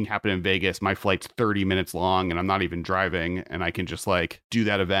 the thing happened in Vegas, my flight's 30 minutes long and I'm not even driving, and I can just like do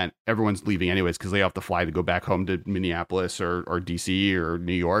that event. Everyone's leaving anyways because they have to fly to go back home to Minneapolis or DC or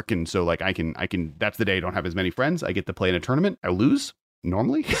New York. And so like I can, that's the day I don't have as many friends. I get to play in a tournament. I lose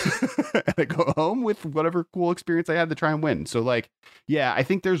normally and I go home with whatever cool experience I had to try and win. So like, yeah, I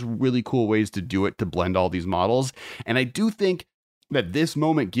think there's really cool ways to do it, to blend all these models. And I do think that this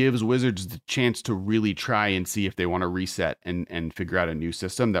moment gives Wizards the chance to really try and see if they want to reset and figure out a new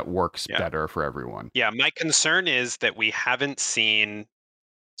system that works better for everyone. Yeah, my concern is that we haven't seen,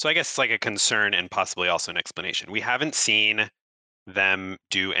 so I guess it's like a concern and possibly also an explanation. We haven't seen them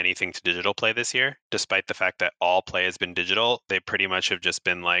do anything to digital play this year, despite the fact that all play has been digital. They pretty much have just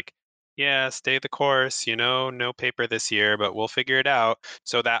been like, yeah, stay the course, no paper this year, but we'll figure it out.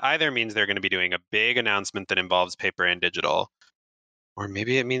 So that either means they're going to be doing a big announcement that involves paper and digital, or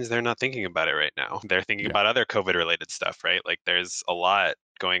maybe it means they're not thinking about it right now. They're thinking about other COVID-related stuff, right? Like there's a lot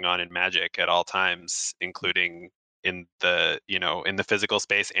going on in Magic at all times, including in the, in the physical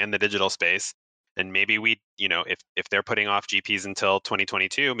space and the digital space. And maybe if they're putting off GPs until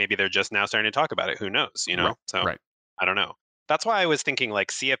 2022, maybe they're just now starting to talk about it. Who knows, Right. So right. I don't know. That's why I was thinking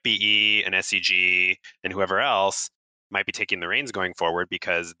like CFBE and SCG and whoever else might be taking the reins going forward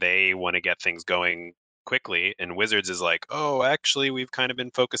because they want to get things going quickly, and Wizards is like, oh, actually we've kind of been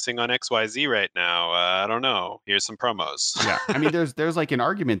focusing on XYZ right now. I don't know, here's some promos. Yeah, I mean there's like an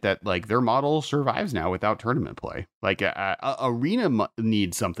argument that like their model survives now without tournament play. Like Arena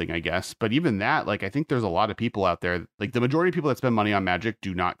needs something, I guess, but even that, like I think there's a lot of people out there, like the majority of people that spend money on Magic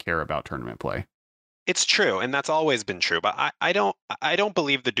do not care about tournament play. It's true, and that's always been true, but I don't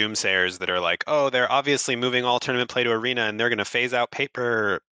believe the doomsayers that are like, oh, they're obviously moving all tournament play to Arena and they're going to phase out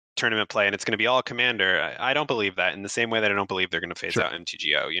paper tournament play and it's going to be all Commander. I don't believe that, in the same way that I don't believe they're going to phase out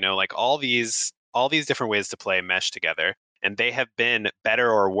MTGO. Like all these different ways to play mesh together, and they have been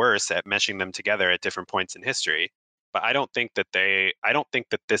better or worse at meshing them together at different points in history. But I don't think that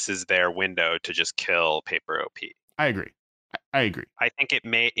this is their window to just kill paper OP. I agree. I think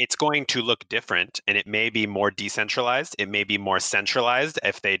it's going to look different, and it may be more decentralized. It may be more centralized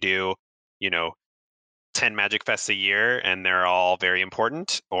if they do, 10 Magic Fests a year and they're all very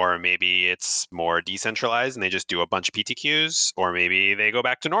important, or maybe it's more decentralized and they just do a bunch of PTQs, or maybe they go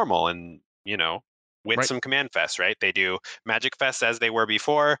back to normal and, with some Command Fest, right? They do Magic Fest as they were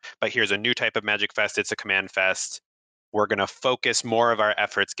before, but here's a new type of Magic Fest. It's a Command Fest. We're going to focus more of our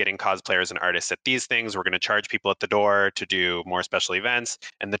efforts getting cosplayers and artists at these things. We're going to charge people at the door to do more special events.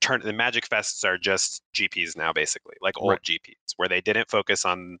 And the Magic Fests are just GPs now, basically, like old GPs, where they didn't focus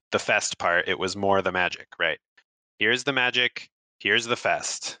on the fest part. It was more the Magic, right? Here's the Magic, here's the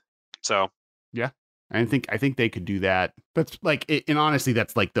fest. So, yeah. I think they could do that. That's like, and honestly,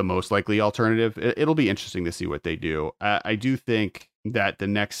 that's like the most likely alternative. It'll be interesting to see what they do. I do think that the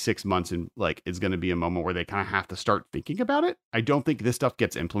next 6 months is going to be a moment where they kind of have to start thinking about it. I don't think this stuff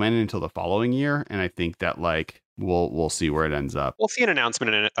gets implemented until the following year, and I think that like we'll see where it ends up. We'll see an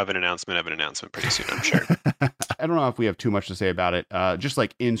announcement of an announcement pretty soon, I'm sure. I don't know if we have too much to say about it. Just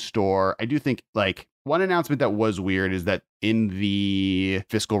like in store, I do think like one announcement that was weird is that in the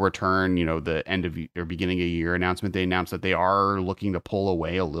fiscal return, the end of or beginning of year announcement, they announced that they are looking to pull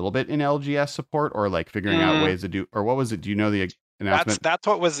away a little bit in LGS support, or like figuring out ways to do, or what was it? Do you know the announcement? That's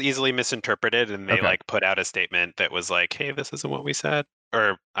what was easily misinterpreted, and they like put out a statement that was like, hey, this isn't what we said.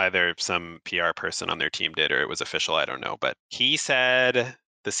 Or either some PR person on their team did, or it was official, I don't know. But he said,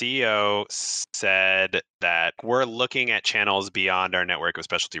 the CEO said that we're looking at channels beyond our network of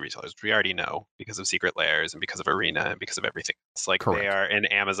specialty retailers, which we already know because of Secret Lairs and because of Arena and because of everything. It's like They are in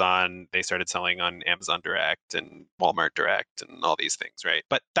Amazon. They started selling on Amazon Direct and Walmart Direct and all these things, right?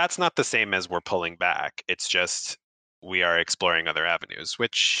 But that's not the same as we're pulling back. It's just we are exploring other avenues,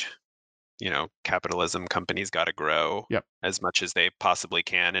 which, capitalism, companies got to grow as much as they possibly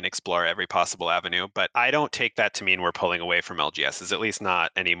can and explore every possible avenue. But I don't take that to mean we're pulling away from LGSs, at least not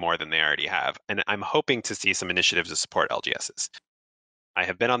any more than they already have. And I'm hoping to see some initiatives to support LGSs. I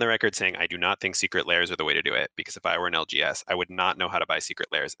have been on the record saying I do not think Secret Lairs are the way to do it, because if I were an LGS, I would not know how to buy Secret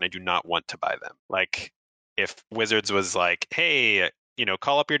Lairs, and I do not want to buy them. Like, if Wizards was like, hey,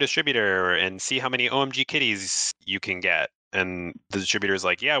 call up your distributor and see how many OMG kitties you can get. And the distributor's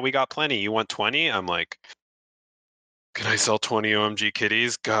like, yeah, we got plenty. You want 20? I'm like, can I sell 20 OMG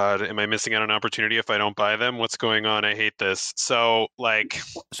kitties? God, am I missing out on an opportunity if I don't buy them? What's going on? I hate this. So I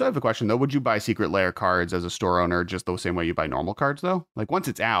have a question though. Would you buy Secret Lair cards as a store owner just the same way you buy normal cards though? Like once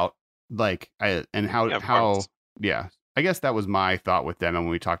it's out, like how I guess that was my thought with them, and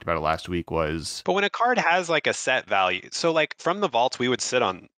when we talked about it last week was. But when a card has like a set value, so like from the vaults, we would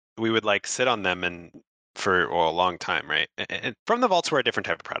like sit on them and for a long time, right? And from the vaults, we're a different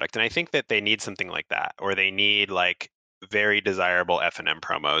type of product, and I think that they need something like that, or they need like very desirable F&M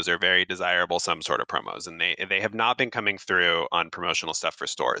promos or very desirable some sort of promos, and they have not been coming through on promotional stuff for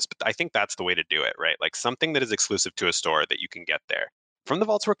stores. But I think that's the way to do it, right? Like something that is exclusive to a store that you can get there. From the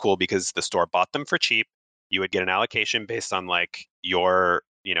vaults were cool because the store bought them for cheap. You would get an allocation based on like your,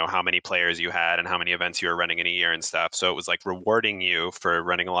 how many players you had and how many events you were running in a year and stuff. So it was like rewarding you for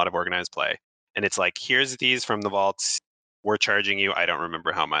running a lot of organized play. And it's like, here's these from the vaults. We're charging you, I don't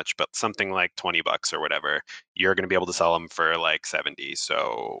remember how much, but something like $20 or whatever. You're going to be able to sell them for like 70.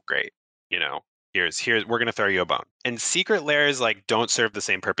 So great. Here's we're going to throw you a bone. And secret lairs like don't serve the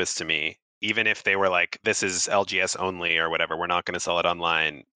same purpose to me, even if they were like, this is LGS only or whatever, we're not going to sell it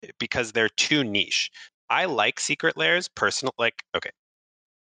online, because they're too niche. I like secret lairs personal. Like, okay,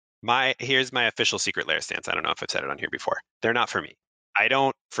 here's my official secret lair stance. I don't know if I've said it on here before. They're not for me. I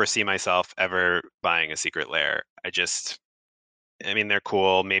don't foresee myself ever buying a secret lair. I mean, they're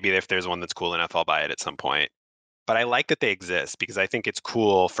cool. Maybe if there's one that's cool enough, I'll buy it at some point. But I like that they exist because I think it's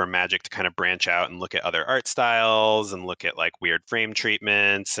cool for Magic to kind of branch out and look at other art styles and look at like weird frame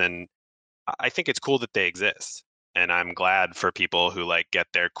treatments. And I think it's cool that they exist. And I'm glad for people who like get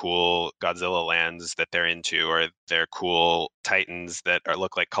their cool Godzilla lands that they're into, or their cool Titans that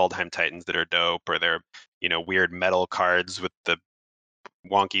look like Kaldheim Titans that are dope, or their, weird metal cards with the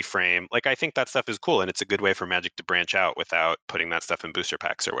wonky frame. Like, I think that stuff is cool, and it's a good way for Magic to branch out without putting that stuff in booster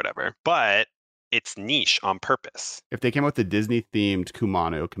packs or whatever. But it's niche on purpose. If they came out with the Disney-themed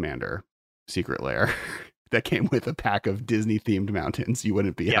Kumano Commander secret lair that came with a pack of Disney-themed mountains, you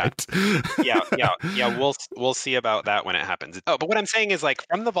wouldn't be hyped. Yeah. We'll see about that when it happens. Oh, but what I'm saying is, like,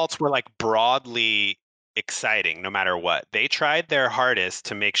 from the vaults were like broadly exciting no matter what. They tried their hardest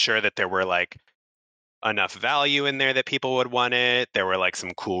to make sure that there were like enough value in there that people would want it. There were like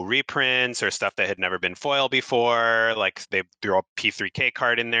some cool reprints or stuff that had never been foil before. Like they threw a P3K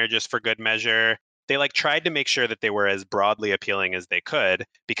card in there just for good measure. They like tried to make sure that they were as broadly appealing as they could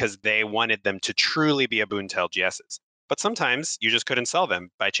because they wanted them to truly be a boon to LGSs. But sometimes you just couldn't sell them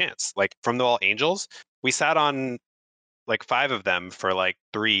by chance. Like from the Vault Angels, we sat on like 5 of them for like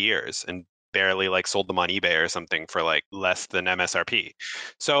 3 years and barely like sold them on eBay or something for like less than MSRP.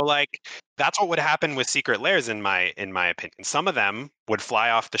 So like that's what would happen with secret lairs in my opinion. Some of them would fly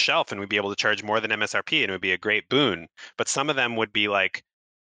off the shelf and we'd be able to charge more than MSRP and it would be a great boon. But some of them would be like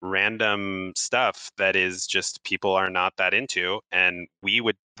random stuff that is just people are not that into, and we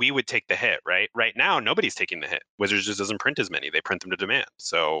would take the hit. Right now nobody's taking the hit. Wizards just doesn't print as many. They print them to demand.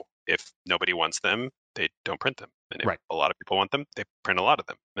 So if nobody wants them, they don't print them. And if a lot of people want them, they print a lot of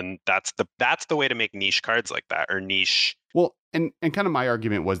them. And that's the way to make niche cards like that, or niche. Well, and kind of my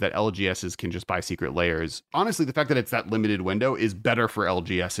argument was that LGSs can just buy secret lairs. Honestly, the fact that it's that limited window is better for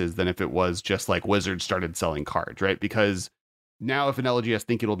LGSs than if it was just like Wizards started selling cards, right? Because now if an LGS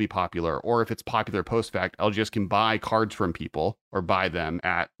think it'll be popular, or if it's popular post-fact, LGS can buy cards from people or buy them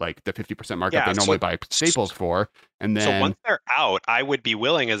at like the 50% markup they normally buy staples for. And then, so once they're out, I would be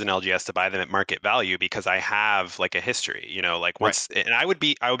willing as an LGS to buy them at market value because I have like a history, like once, and I would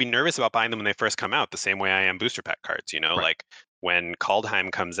be nervous about buying them when they first come out the same way I am booster pack cards, like when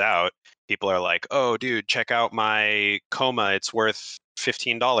Kaldheim comes out, people are like, oh dude, check out my Coma. It's worth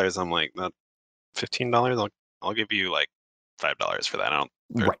 $15. I'm like, $15? I'll give you like $5 for that.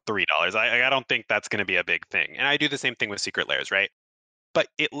 $3. I don't think that's going to be a big thing. And I do the same thing with secret lairs, right? But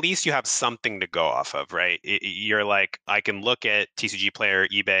at least you have something to go off of, right? You're like, I can look at TCG Player,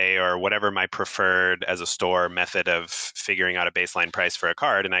 eBay, or whatever my preferred as a store method of figuring out a baseline price for a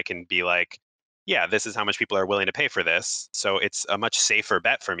card, and I can be like, yeah, this is how much people are willing to pay for this. So it's a much safer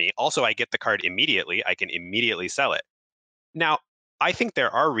bet for me. Also, I get the card immediately. I can immediately sell it. Now, I think there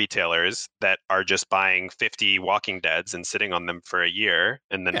are retailers that are just buying 50 Walking Deads and sitting on them for a year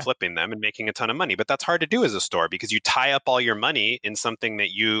and then flipping them and making a ton of money. But that's hard to do as a store because you tie up all your money in something that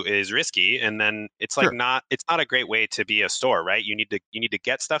is risky, and then it's like it's not a great way to be a store, right? You need to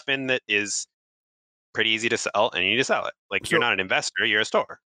get stuff in that is pretty easy to sell, and you need to sell it. Like you're not an investor, you're a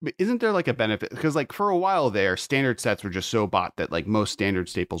store. But isn't there like a benefit? Because like for a while there, standard sets were just so bought that like most standard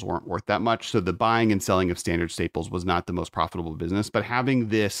staples weren't worth that much. So the buying and selling of standard staples was not the most profitable business. But having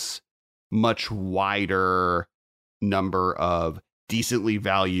this much wider number of decently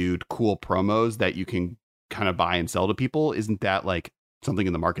valued, cool promos that you can kind of buy and sell to people, isn't that like something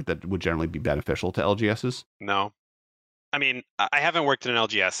in the market that would generally be beneficial to LGSs? No. I mean, I haven't worked in an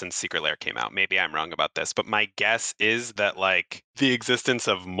LGS since Secret Lair came out. Maybe I'm wrong about this, but my guess is that like the existence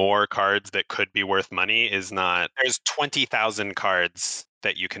of more cards that could be worth money is not. There's 20,000 cards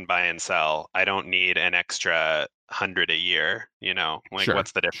that you can buy and sell. I don't need an extra 100 a year, like Sure,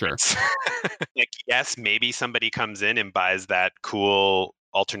 what's the sure. difference? Like, yes, maybe somebody comes in and buys that cool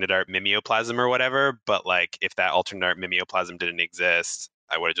alternate art mimeoplasm or whatever, but like if that alternate art mimeoplasm didn't exist,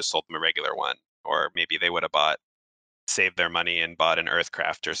 I would have just sold them a regular one, or maybe they would have saved their money and bought an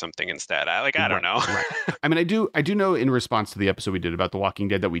Earthcraft or something instead. I don't know. Right. I mean, I do know in response to the episode we did about The Walking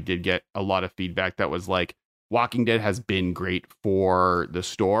Dead that we did get a lot of feedback that was like, Walking Dead has been great for the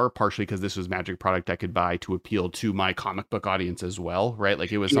store, partially because this was Magic product I could buy to appeal to my comic book audience as well, right?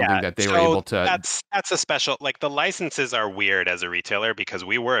 Like it was something that they were able to. That's a special. Like the licenses are weird as a retailer because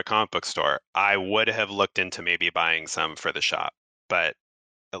we were a comic book store. I would have looked into maybe buying some for the shop, but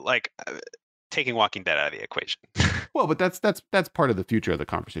like taking Walking Dead out of the equation. Well, but that's part of the future of the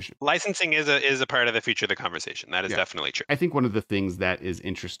conversation. Licensing is a part of the future of the conversation. That is definitely true. I think one of the things that is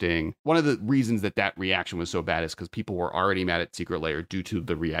interesting, one of the reasons that reaction was so bad is because people were already mad at Secret Lair due to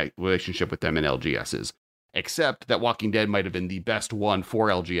the relationship with them and LGSs. Except that Walking Dead might have been the best one for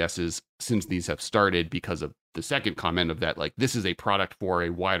LGSs since these have started because of the second comment of that, like, this is a product for a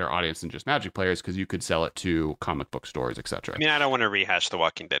wider audience than just Magic players because you could sell it to comic book stores, etc. I mean, I don't want to rehash the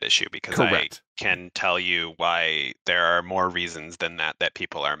Walking Dead issue because Correct. I can tell you why there are more reasons than that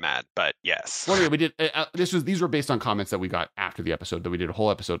people are mad. But yes. Well, yeah, we did. These were based on comments that we got after the episode. That we did a whole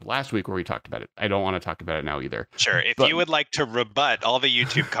episode last week where we talked about it. I don't want to talk about it now either. Sure. If you would like to rebut all the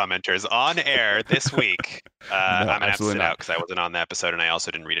YouTube commenters on air this week, I'm gonna have to sit out because I wasn't on the episode and I also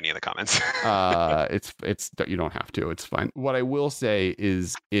didn't read any of the comments. It's you don't have to. It's fine. What I will say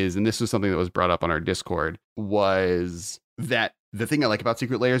is, and this was something that was brought up on our Discord, was that the thing I like about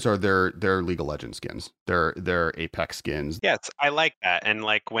Secret Lairs are their League of Legends skins. Their Apex skins. Yes, I like that. And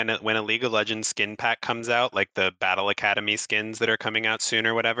like when a League of Legends skin pack comes out, like the Battle Academy skins that are coming out soon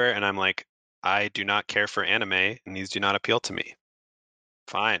or whatever, and I'm like, I do not care for anime, and these do not appeal to me.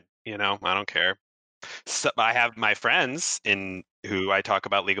 Fine, I don't care. So I have my friends who I talk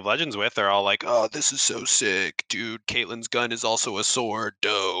about League of Legends with are all like, oh, this is so sick, dude. Caitlyn's gun is also a sword,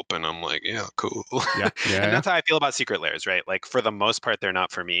 dope. And I'm like, yeah, cool. Yeah. And that's how I feel about Secret Lairs, right? Like for the most part, they're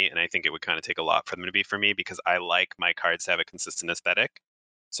not for me. And I think it would kind of take a lot for them to be for me because I like my cards to have a consistent aesthetic.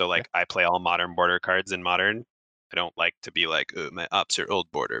 So like I play all modern border cards in modern. I don't like to be like, oh, my ops are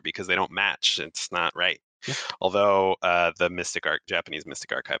old border because they don't match. It's not right. Yeah. Although the Japanese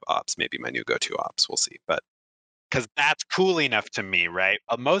Mystic Archive ops may be my new go-to ops. We'll see. But because that's cool enough to me, right?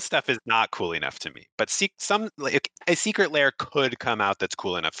 Most stuff is not cool enough to me. But a Secret Lair could come out that's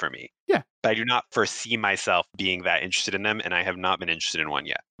cool enough for me. Yeah. But I do not foresee myself being that interested in them, and I have not been interested in one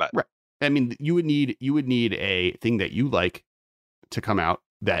yet. But right. I mean, you would need a thing that you like to come out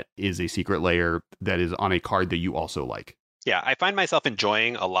that is a Secret Lair that is on a card that you also like. Yeah, I find myself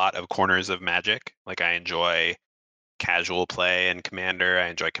enjoying a lot of corners of Magic. Like I enjoy casual play and Commander. I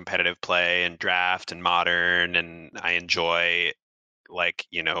enjoy competitive play and Draft and Modern, and I enjoy like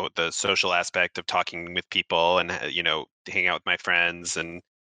the social aspect of talking with people and hanging out with my friends, and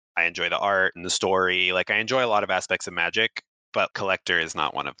I enjoy the art and the story. Like I enjoy a lot of aspects of Magic, but collector is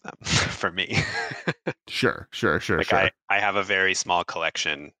not one of them for me. Sure. Like I have a very small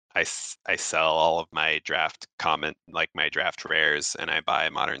collection. I sell all of my draft my draft rares, and I buy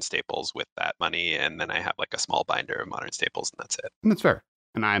modern staples with that money, and then I have like a small binder of modern staples, and that's it. And that's fair.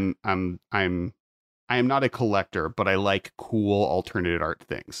 And I am not a collector, but I like cool alternate art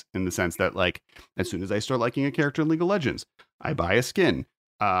things in the sense that like as soon as I start liking a character in League of Legends, I buy a skin.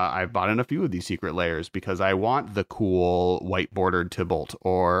 I've bought in a few of these Secret Lairs because I want the cool white bordered Tybalt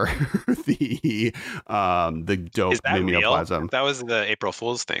or the dope mimeoplasm. That was the April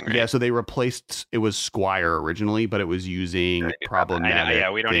Fool's thing, right? Yeah, so they replaced it was Squire originally, but it was using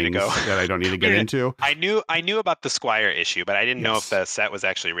problematic we don't need to go that I don't need to get into. I knew about the Squire issue, but I didn't know if the set was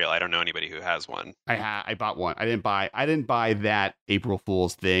actually real. I don't know anybody who has one. I bought one. I didn't buy that April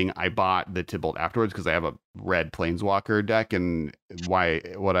Fool's thing. I bought the Tybalt afterwards because I have a red Planeswalker deck, and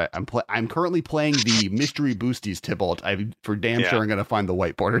I'm currently playing the Mystery Boosties Tybalt. For damn sure I'm going to find the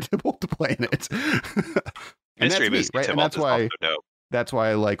white border Tybalt to play in it. Mystery Boosties right? Tybalt is also dope. That's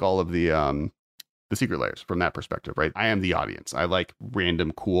why I like all of the Secret Lairs from that perspective, right? I am the audience. I like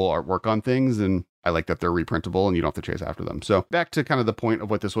random cool artwork on things, and I like that they're reprintable and you don't have to chase after them. So back to kind of the point of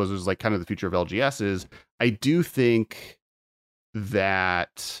what this was like kind of the future of LGS is, I do think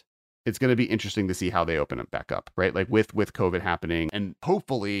that it's going to be interesting to see how they open it back up, right? Like with COVID happening, and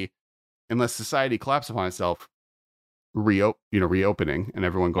hopefully, unless society collapses upon itself, reopening and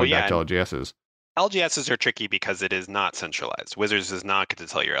everyone going back to LGSs. LGSs are tricky because it is not centralized. Wizards is not going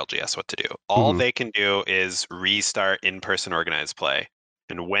to tell your LGS what to do. All they can do is restart in-person organized play.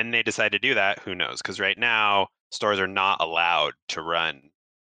 And when they decide to do that, who knows? Because right now, stores are not allowed to run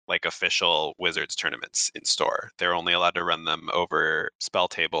like official Wizards tournaments in store. They're only allowed to run them over Spell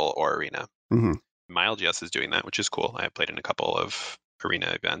Table or Arena. My LGS is doing that, which is cool. I have played in a couple of Arena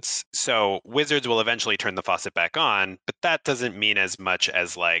events. So Wizards will eventually turn the faucet back on, but that doesn't mean as much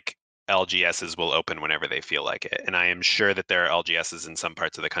as like LGSs will open whenever they feel like it. And I am sure that there are LGSs in some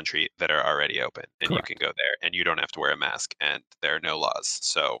parts of the country that are already open, and Correct. You can go there and you don't have to wear a mask and there are no laws.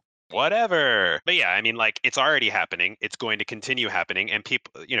 So whatever. But yeah, I mean, like, it's already happening. It's going to continue happening. And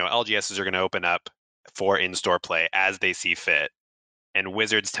people, LGSs are going to open up for in-store play as they see fit. And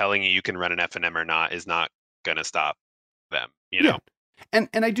Wizards telling you can run an FNM or not is not going to stop them, you know? And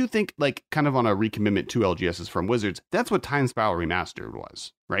I do think, like, kind of on a recommitment to LGSs from Wizards, that's what Time Spiral Remastered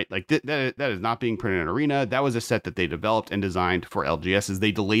was, right? Like, that is not being printed in Arena. That was a set that they developed and designed for LGSs.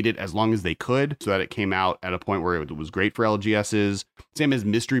 They delayed it as long as they could so that it came out at a point where it was great for LGSs. Same as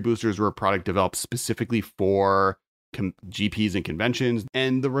Mystery Boosters were a product developed specifically for GPs and conventions.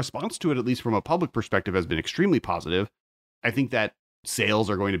 And the response to it, at least from a public perspective, has been extremely positive. I think that sales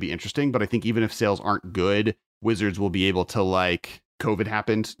are going to be interesting, but I think even if sales aren't good, Wizards will be able to, like, COVID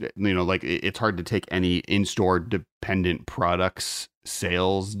happened, like, it's hard to take any in-store dependent products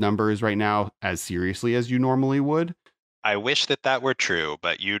sales numbers right now as seriously as you normally would. I wish that were true,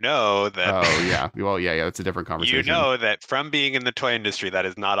 but that oh yeah, well, yeah, it's a different conversation. That from being in the toy industry, that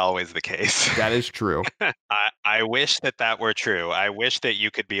is not always the case. That is true. I wish that were true. I wish that you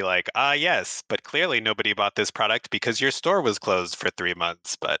could be like, yes, but clearly nobody bought this product because your store was closed for 3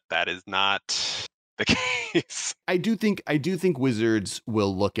 months, but that is not the case. I do think Wizards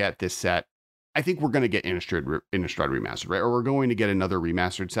will look at this set. I think we're going to get Innistrad remastered, right? Or we're going to get another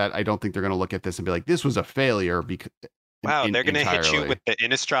remastered set. I don't think they're going to look at this and be like, this was a failure because wow, they're going to hit you with the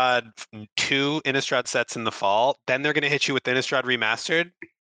Innistrad 2 Innistrad sets in the fall. Then they're going to hit you with the Innistrad remastered,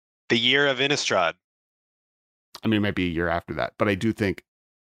 the year of Innistrad. I mean, it might be a year after that, but I do think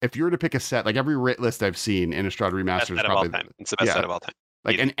if you were to pick a set, like every list I've seen, Innistrad remastered is probably it's the best set of all time.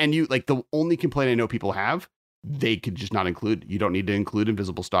 Like, and you, like, the only complaint I know people have, they could just not include. You don't need to include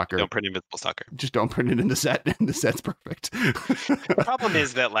Invisible Stalker. Don't print Invisible Stalker. Just don't print it in the set, and the set's perfect. The problem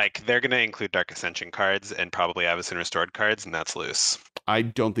is that, like, they're going to include Dark Ascension cards and probably Avacyn Restored cards, and that's loose. I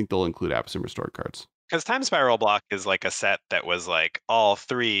don't think they'll include Avacyn Restored cards. Because Time Spiral Block is like a set that was like, all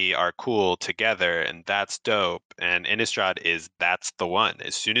three are cool together, and that's dope. And Innistrad that's the one.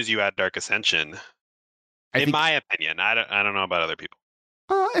 As soon as you add Dark Ascension, in my opinion, I don't know about other people.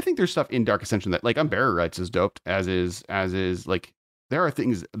 I think there's stuff in Dark Ascension that, like, Unbearer Rights is doped, as is like, there are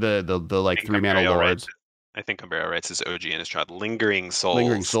things, the like 3-mana lords. I think Unbearer Rights is OG Innistrad. Lingering Souls.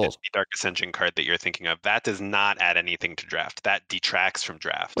 The Dark Ascension card that you're thinking of, that does not add anything to draft. That detracts from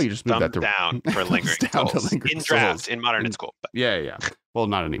draft. Well, you just move that down for Lingering Souls. In draft, in Modern, it's cool. But yeah. Well,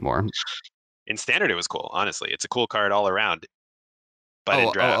 not anymore. In Standard, it was cool, honestly. It's a cool card all around. But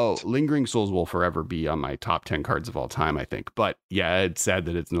in draft. Lingering Souls will forever be on my top 10 cards of all time, I think. But yeah, it's sad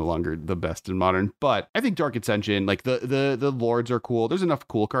that it's no longer the best in Modern. But I think Dark Ascension, like, the lords are cool. There's enough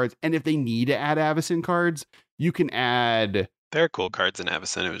cool cards. And if they need to add Avacyn cards, you can add. There are cool cards in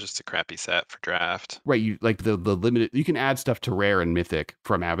Avacyn. It was just a crappy set for draft. Right. You like the limited. You can add stuff to Rare and Mythic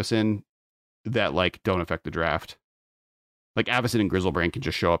from Avacyn that, like, don't affect the draft. Like, Avacyn and Grizzlebrand can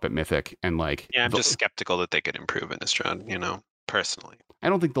just show up at Mythic and, like. Yeah, I'm just skeptical that they could improve Innistrad, personally. I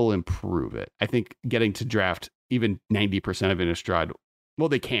don't think they'll improve it. I think getting to draft even 90% of Innistrad, well,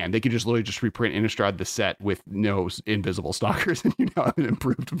 they can. They could just literally just reprint Innistrad the set with no Invisible Stalkers, and have an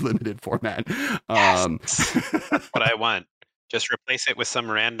improved limited format. Yes. That's what I want. Just replace it with some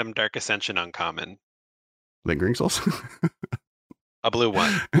random Dark Ascension uncommon. Lingering Souls? A blue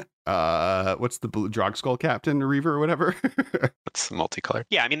one. What's the blue Drogskull Captain Reaver or whatever? It's multicolored.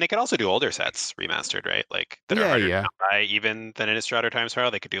 Yeah, I mean, they could also do older sets remastered, right? Like, that are harder to buy even than Innistrad or Time Spiral.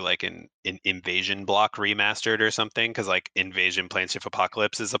 They could do like an Invasion block remastered or something, because, like, Invasion Planeshift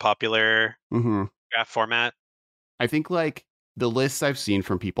Apocalypse is a popular draft format. I think, like, the lists I've seen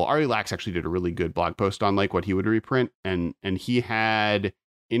from people, Ari Lax actually did a really good blog post on, like, what he would reprint, and he had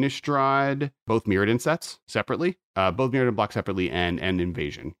Innistrad, both Mirrodin sets separately, both Mirrodin blocks separately, and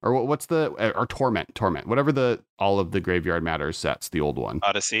Invasion, or what's the or Torment, whatever all of the Graveyard Matters sets, the old one,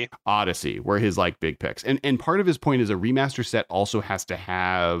 Odyssey, were his, like, big picks, and part of his point is a remaster set also has to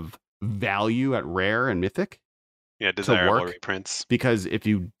have value at Rare and Mythic. Yeah, desirable work. reprints. Because if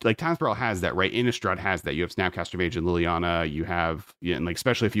you like, Time Spiral has that, right? Innistrad has that. You have Snapcaster Mage and Liliana. You have, and like,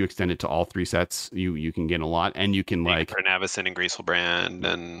 especially if you extend it to all 3 sets, you can gain a lot, and you can like Navison and Greaselbrand,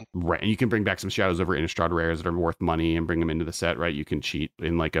 and right, and you can bring back some Shadows over Innistrad rares that are worth money and bring them into the set, right? You can cheat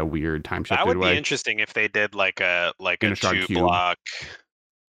in like a weird time shifted way. That would be interesting if they did like a Innistrad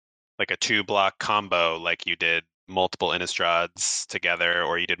 2-block combo, like you did multiple Innistrads together,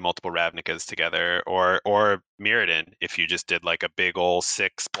 or you did multiple Ravnicas together, or Mirrodin, if you just did like a big old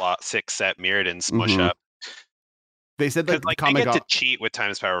 6-set Mirrodin smush up. They said like they get to cheat with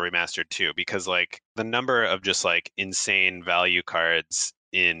Time Spiral Remastered too, because like the number of just like insane value cards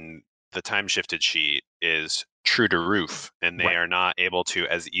in the time shifted sheet is true to roof, and they are not able to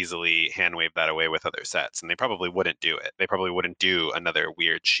as easily hand wave that away with other sets, and they probably wouldn't do it. They probably wouldn't do another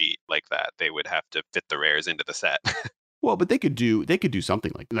weird sheet like that. They would have to fit the rares into the set. Well, but they could do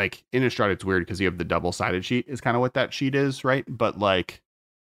something like Innistrad. It's weird because you have the double-sided sheet is kind of what that sheet is, right? But like,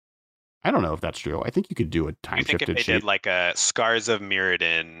 I don't know if that's true. I think you could do a time shifted sheet. I think if they did like a Scars of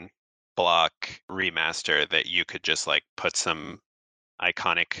Mirrodin block remaster, that you could just like put some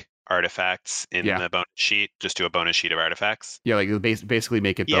iconic artifacts in the bonus sheet, just do a bonus sheet of artifacts. Yeah, like basically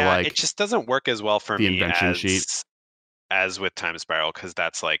make it the like. It just doesn't work as well for the me invention sheet as with Time Spiral, because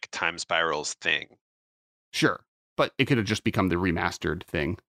that's like Time Spiral's thing. Sure, but it could have just become the remastered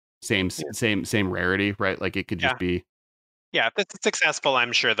thing. Same rarity, right? Like it could just be. Yeah, if it's successful,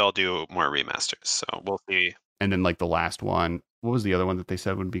 I'm sure they'll do more remasters. So we'll see. And then like the last one, what was the other one that they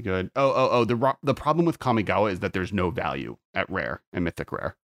said would be good? The problem with Kamigawa is that there's no value at rare and mythic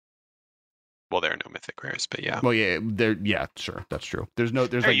rare. Well, there are no mythic rares, but yeah. Well, yeah, sure, that's true. There's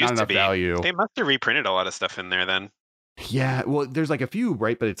like not enough value. They must have reprinted a lot of stuff in there then. Yeah, well, there's like a few,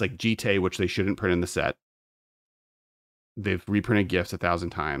 right? But it's like Jite, which they shouldn't print in the set. They've reprinted gifts 1,000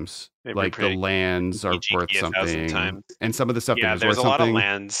 times. Like the lands are worth something, and some of the stuff that is worth something. Yeah, there's a lot of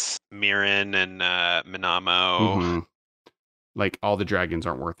lands, Mirren and Minamo. Mm-hmm. Like all the dragons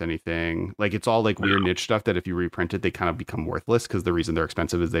aren't worth anything. Like it's all like weird niche stuff that if you reprint it, they kind of become worthless because the reason they're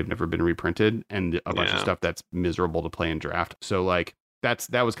expensive is they've never been reprinted, and a bunch of stuff that's miserable to play in draft. So like that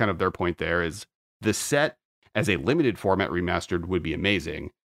was kind of their point there, is the set as a limited format remastered would be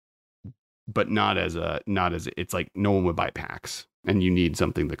amazing, but not as it's like no one would buy packs, and you need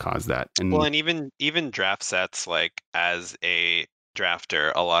something to cause that. And well, and even draft sets, like as a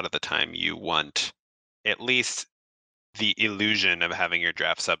drafter, a lot of the time you want at least the illusion of having your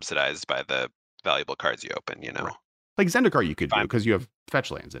draft subsidized by the valuable cards you open, you know. Right. Like Zendikar you could do because you have fetch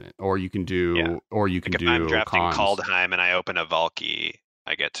lands in it, or you can do if I'm drafting Kaldheim and I open a Valky,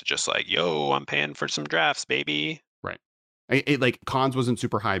 I get to just like, yo, I'm paying for some drafts, baby. Right. Like Khans wasn't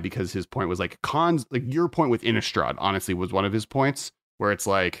super high because his point was like Khans, like your point with Innistrad honestly was one of his points where it's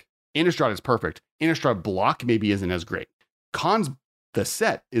like Innistrad is perfect. Innistrad block maybe isn't as great. Khans, the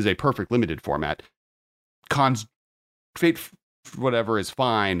set is a perfect limited format. Khans Fate whatever is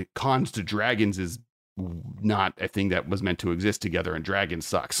fine. Khans to dragons is not a thing that was meant to exist together, and dragon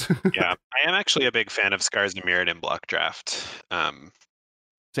sucks. Yeah, I am actually a big fan of Scars of Mirrodin block draft.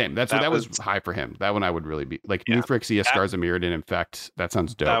 Same. That was high for him. That one I would really be like New Phyrexia, Scars of Mirrodin. In fact, that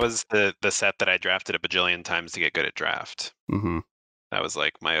sounds dope. That was the set that I drafted a bajillion times to get good at draft. Mm-hmm. That was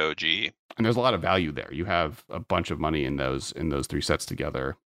like my OG. And there's a lot of value there. You have a bunch of money in those 3 sets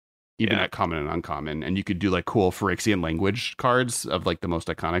together. Even at common and uncommon, and you could do like cool Phyrexian language cards of like the most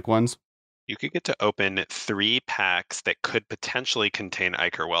iconic ones. You could get to open 3 packs that could potentially contain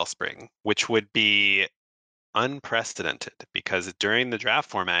Ichor Wellspring, which would be unprecedented because during the draft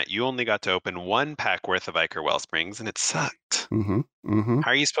format, you only got to open 1 pack worth of Ichor Wellsprings, and it sucked. Mm-hmm. Mm-hmm. How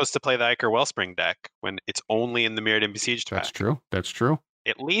are you supposed to play the Ichor Wellspring deck when it's only in the Mirrodin Besieged pack? That's true.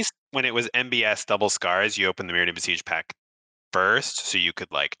 At least when it was MBS Double Scars, you opened the Mirrodin Besieged pack first, so you could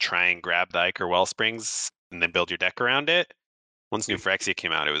like try and grab the Ichor Wellsprings and then build your deck around it. Once New Phyrexia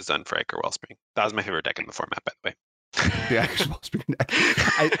came out, it was done for Ichor Wellspring. That was my favorite deck in the format, by the way. The Ichor Wellspring deck.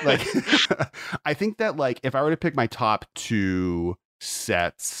 I think that like if I were to pick my top 2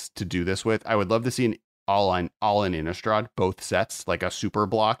 sets to do this with, I would love to see an all-in Innistrad, both sets, like a super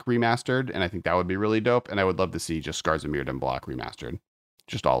block remastered, and I think that would be really dope. And I would love to see just Scars of Mirrodin block remastered.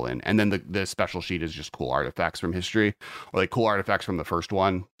 Just all in, and then the special sheet is just cool artifacts from history, or like cool artifacts from the first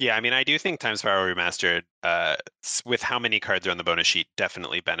one. Yeah, I mean, I do think Time Spiral Remastered, with how many cards are on the bonus sheet,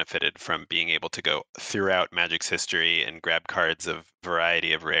 definitely benefited from being able to go throughout Magic's history and grab cards of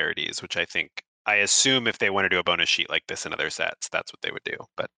variety of rarities, which I assume if they want to do a bonus sheet like this in other sets, that's what they would do.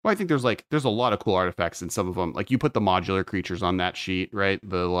 But I think there's a lot of cool artifacts in some of them. Like you put the modular creatures on that sheet, right?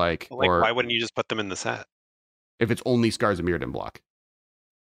 Or why wouldn't you just put them in the set if it's only Scars of Mirrodin block?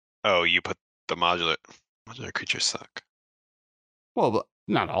 Oh, you put the modular. Other creatures suck. Well,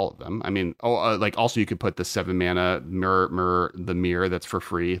 not all of them. I mean, like also you could put the 7 mana mirror that's for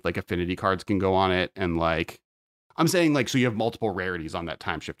free. Like affinity cards can go on it, and like I'm saying, like, so you have multiple rarities on that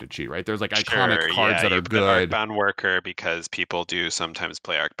time shifted sheet, right? There's like iconic cards that are good. Arcbound Worker, because people do sometimes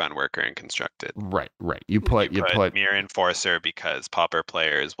play Arcbound Worker in Constructed. Right. You put Mirror Enforcer because Pauper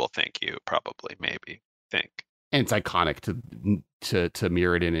players will think you probably think. And it's iconic to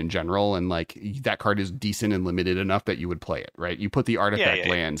mirror it in general, and like that card is decent and limited enough that you would play it, right? You put the artifact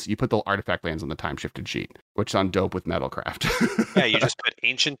lands, you put the artifact lands on the time shifted sheet, which sound dope with Metalcraft. Yeah, you just put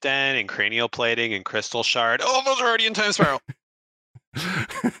Ancient Den and Cranial Plating and Crystal Shard. Oh, those are already in Time Spiral.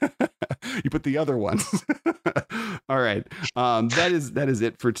 You put the other ones. All right. That is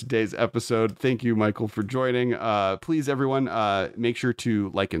it for today's episode. Thank you, Michael, for joining. Please, everyone, make sure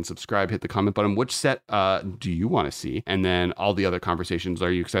to like and subscribe, hit the comment button. Which set do you want to see? And then all the other conversations.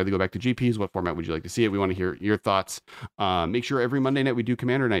 Are you excited to go back to GPs? What format would you like to see it? We want to hear your thoughts. Make sure every Monday night we do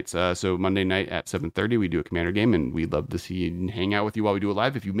Commander nights. So Monday night at 7:30, we do a Commander game, and we'd love to see you and hang out with you while we do it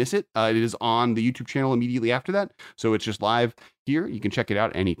live. If you miss it, it is on the YouTube channel immediately after that. So it's just live here. You can check it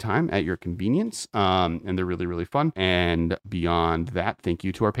out anytime at your convenience. And they're really, really fun. And beyond that, thank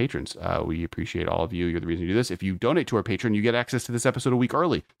you to our patrons. We appreciate all of you. You're the reason you do this. If you donate to our Patreon, you get access to this episode a week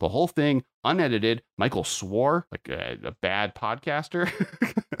early. The whole thing, unedited. Michael swore like a bad podcaster.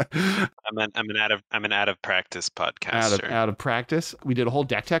 I'm an out of practice podcaster. Out of practice. We did a whole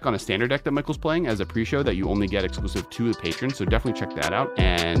deck tech on a standard deck that Michael's playing as a pre-show that you only get exclusive to the patrons. So definitely check that out.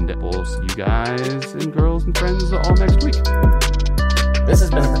 And we'll see you guys and girls and friends all next week. This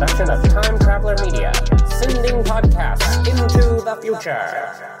has been a production of Time Traveler Media, sending podcasts into the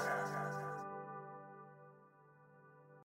future.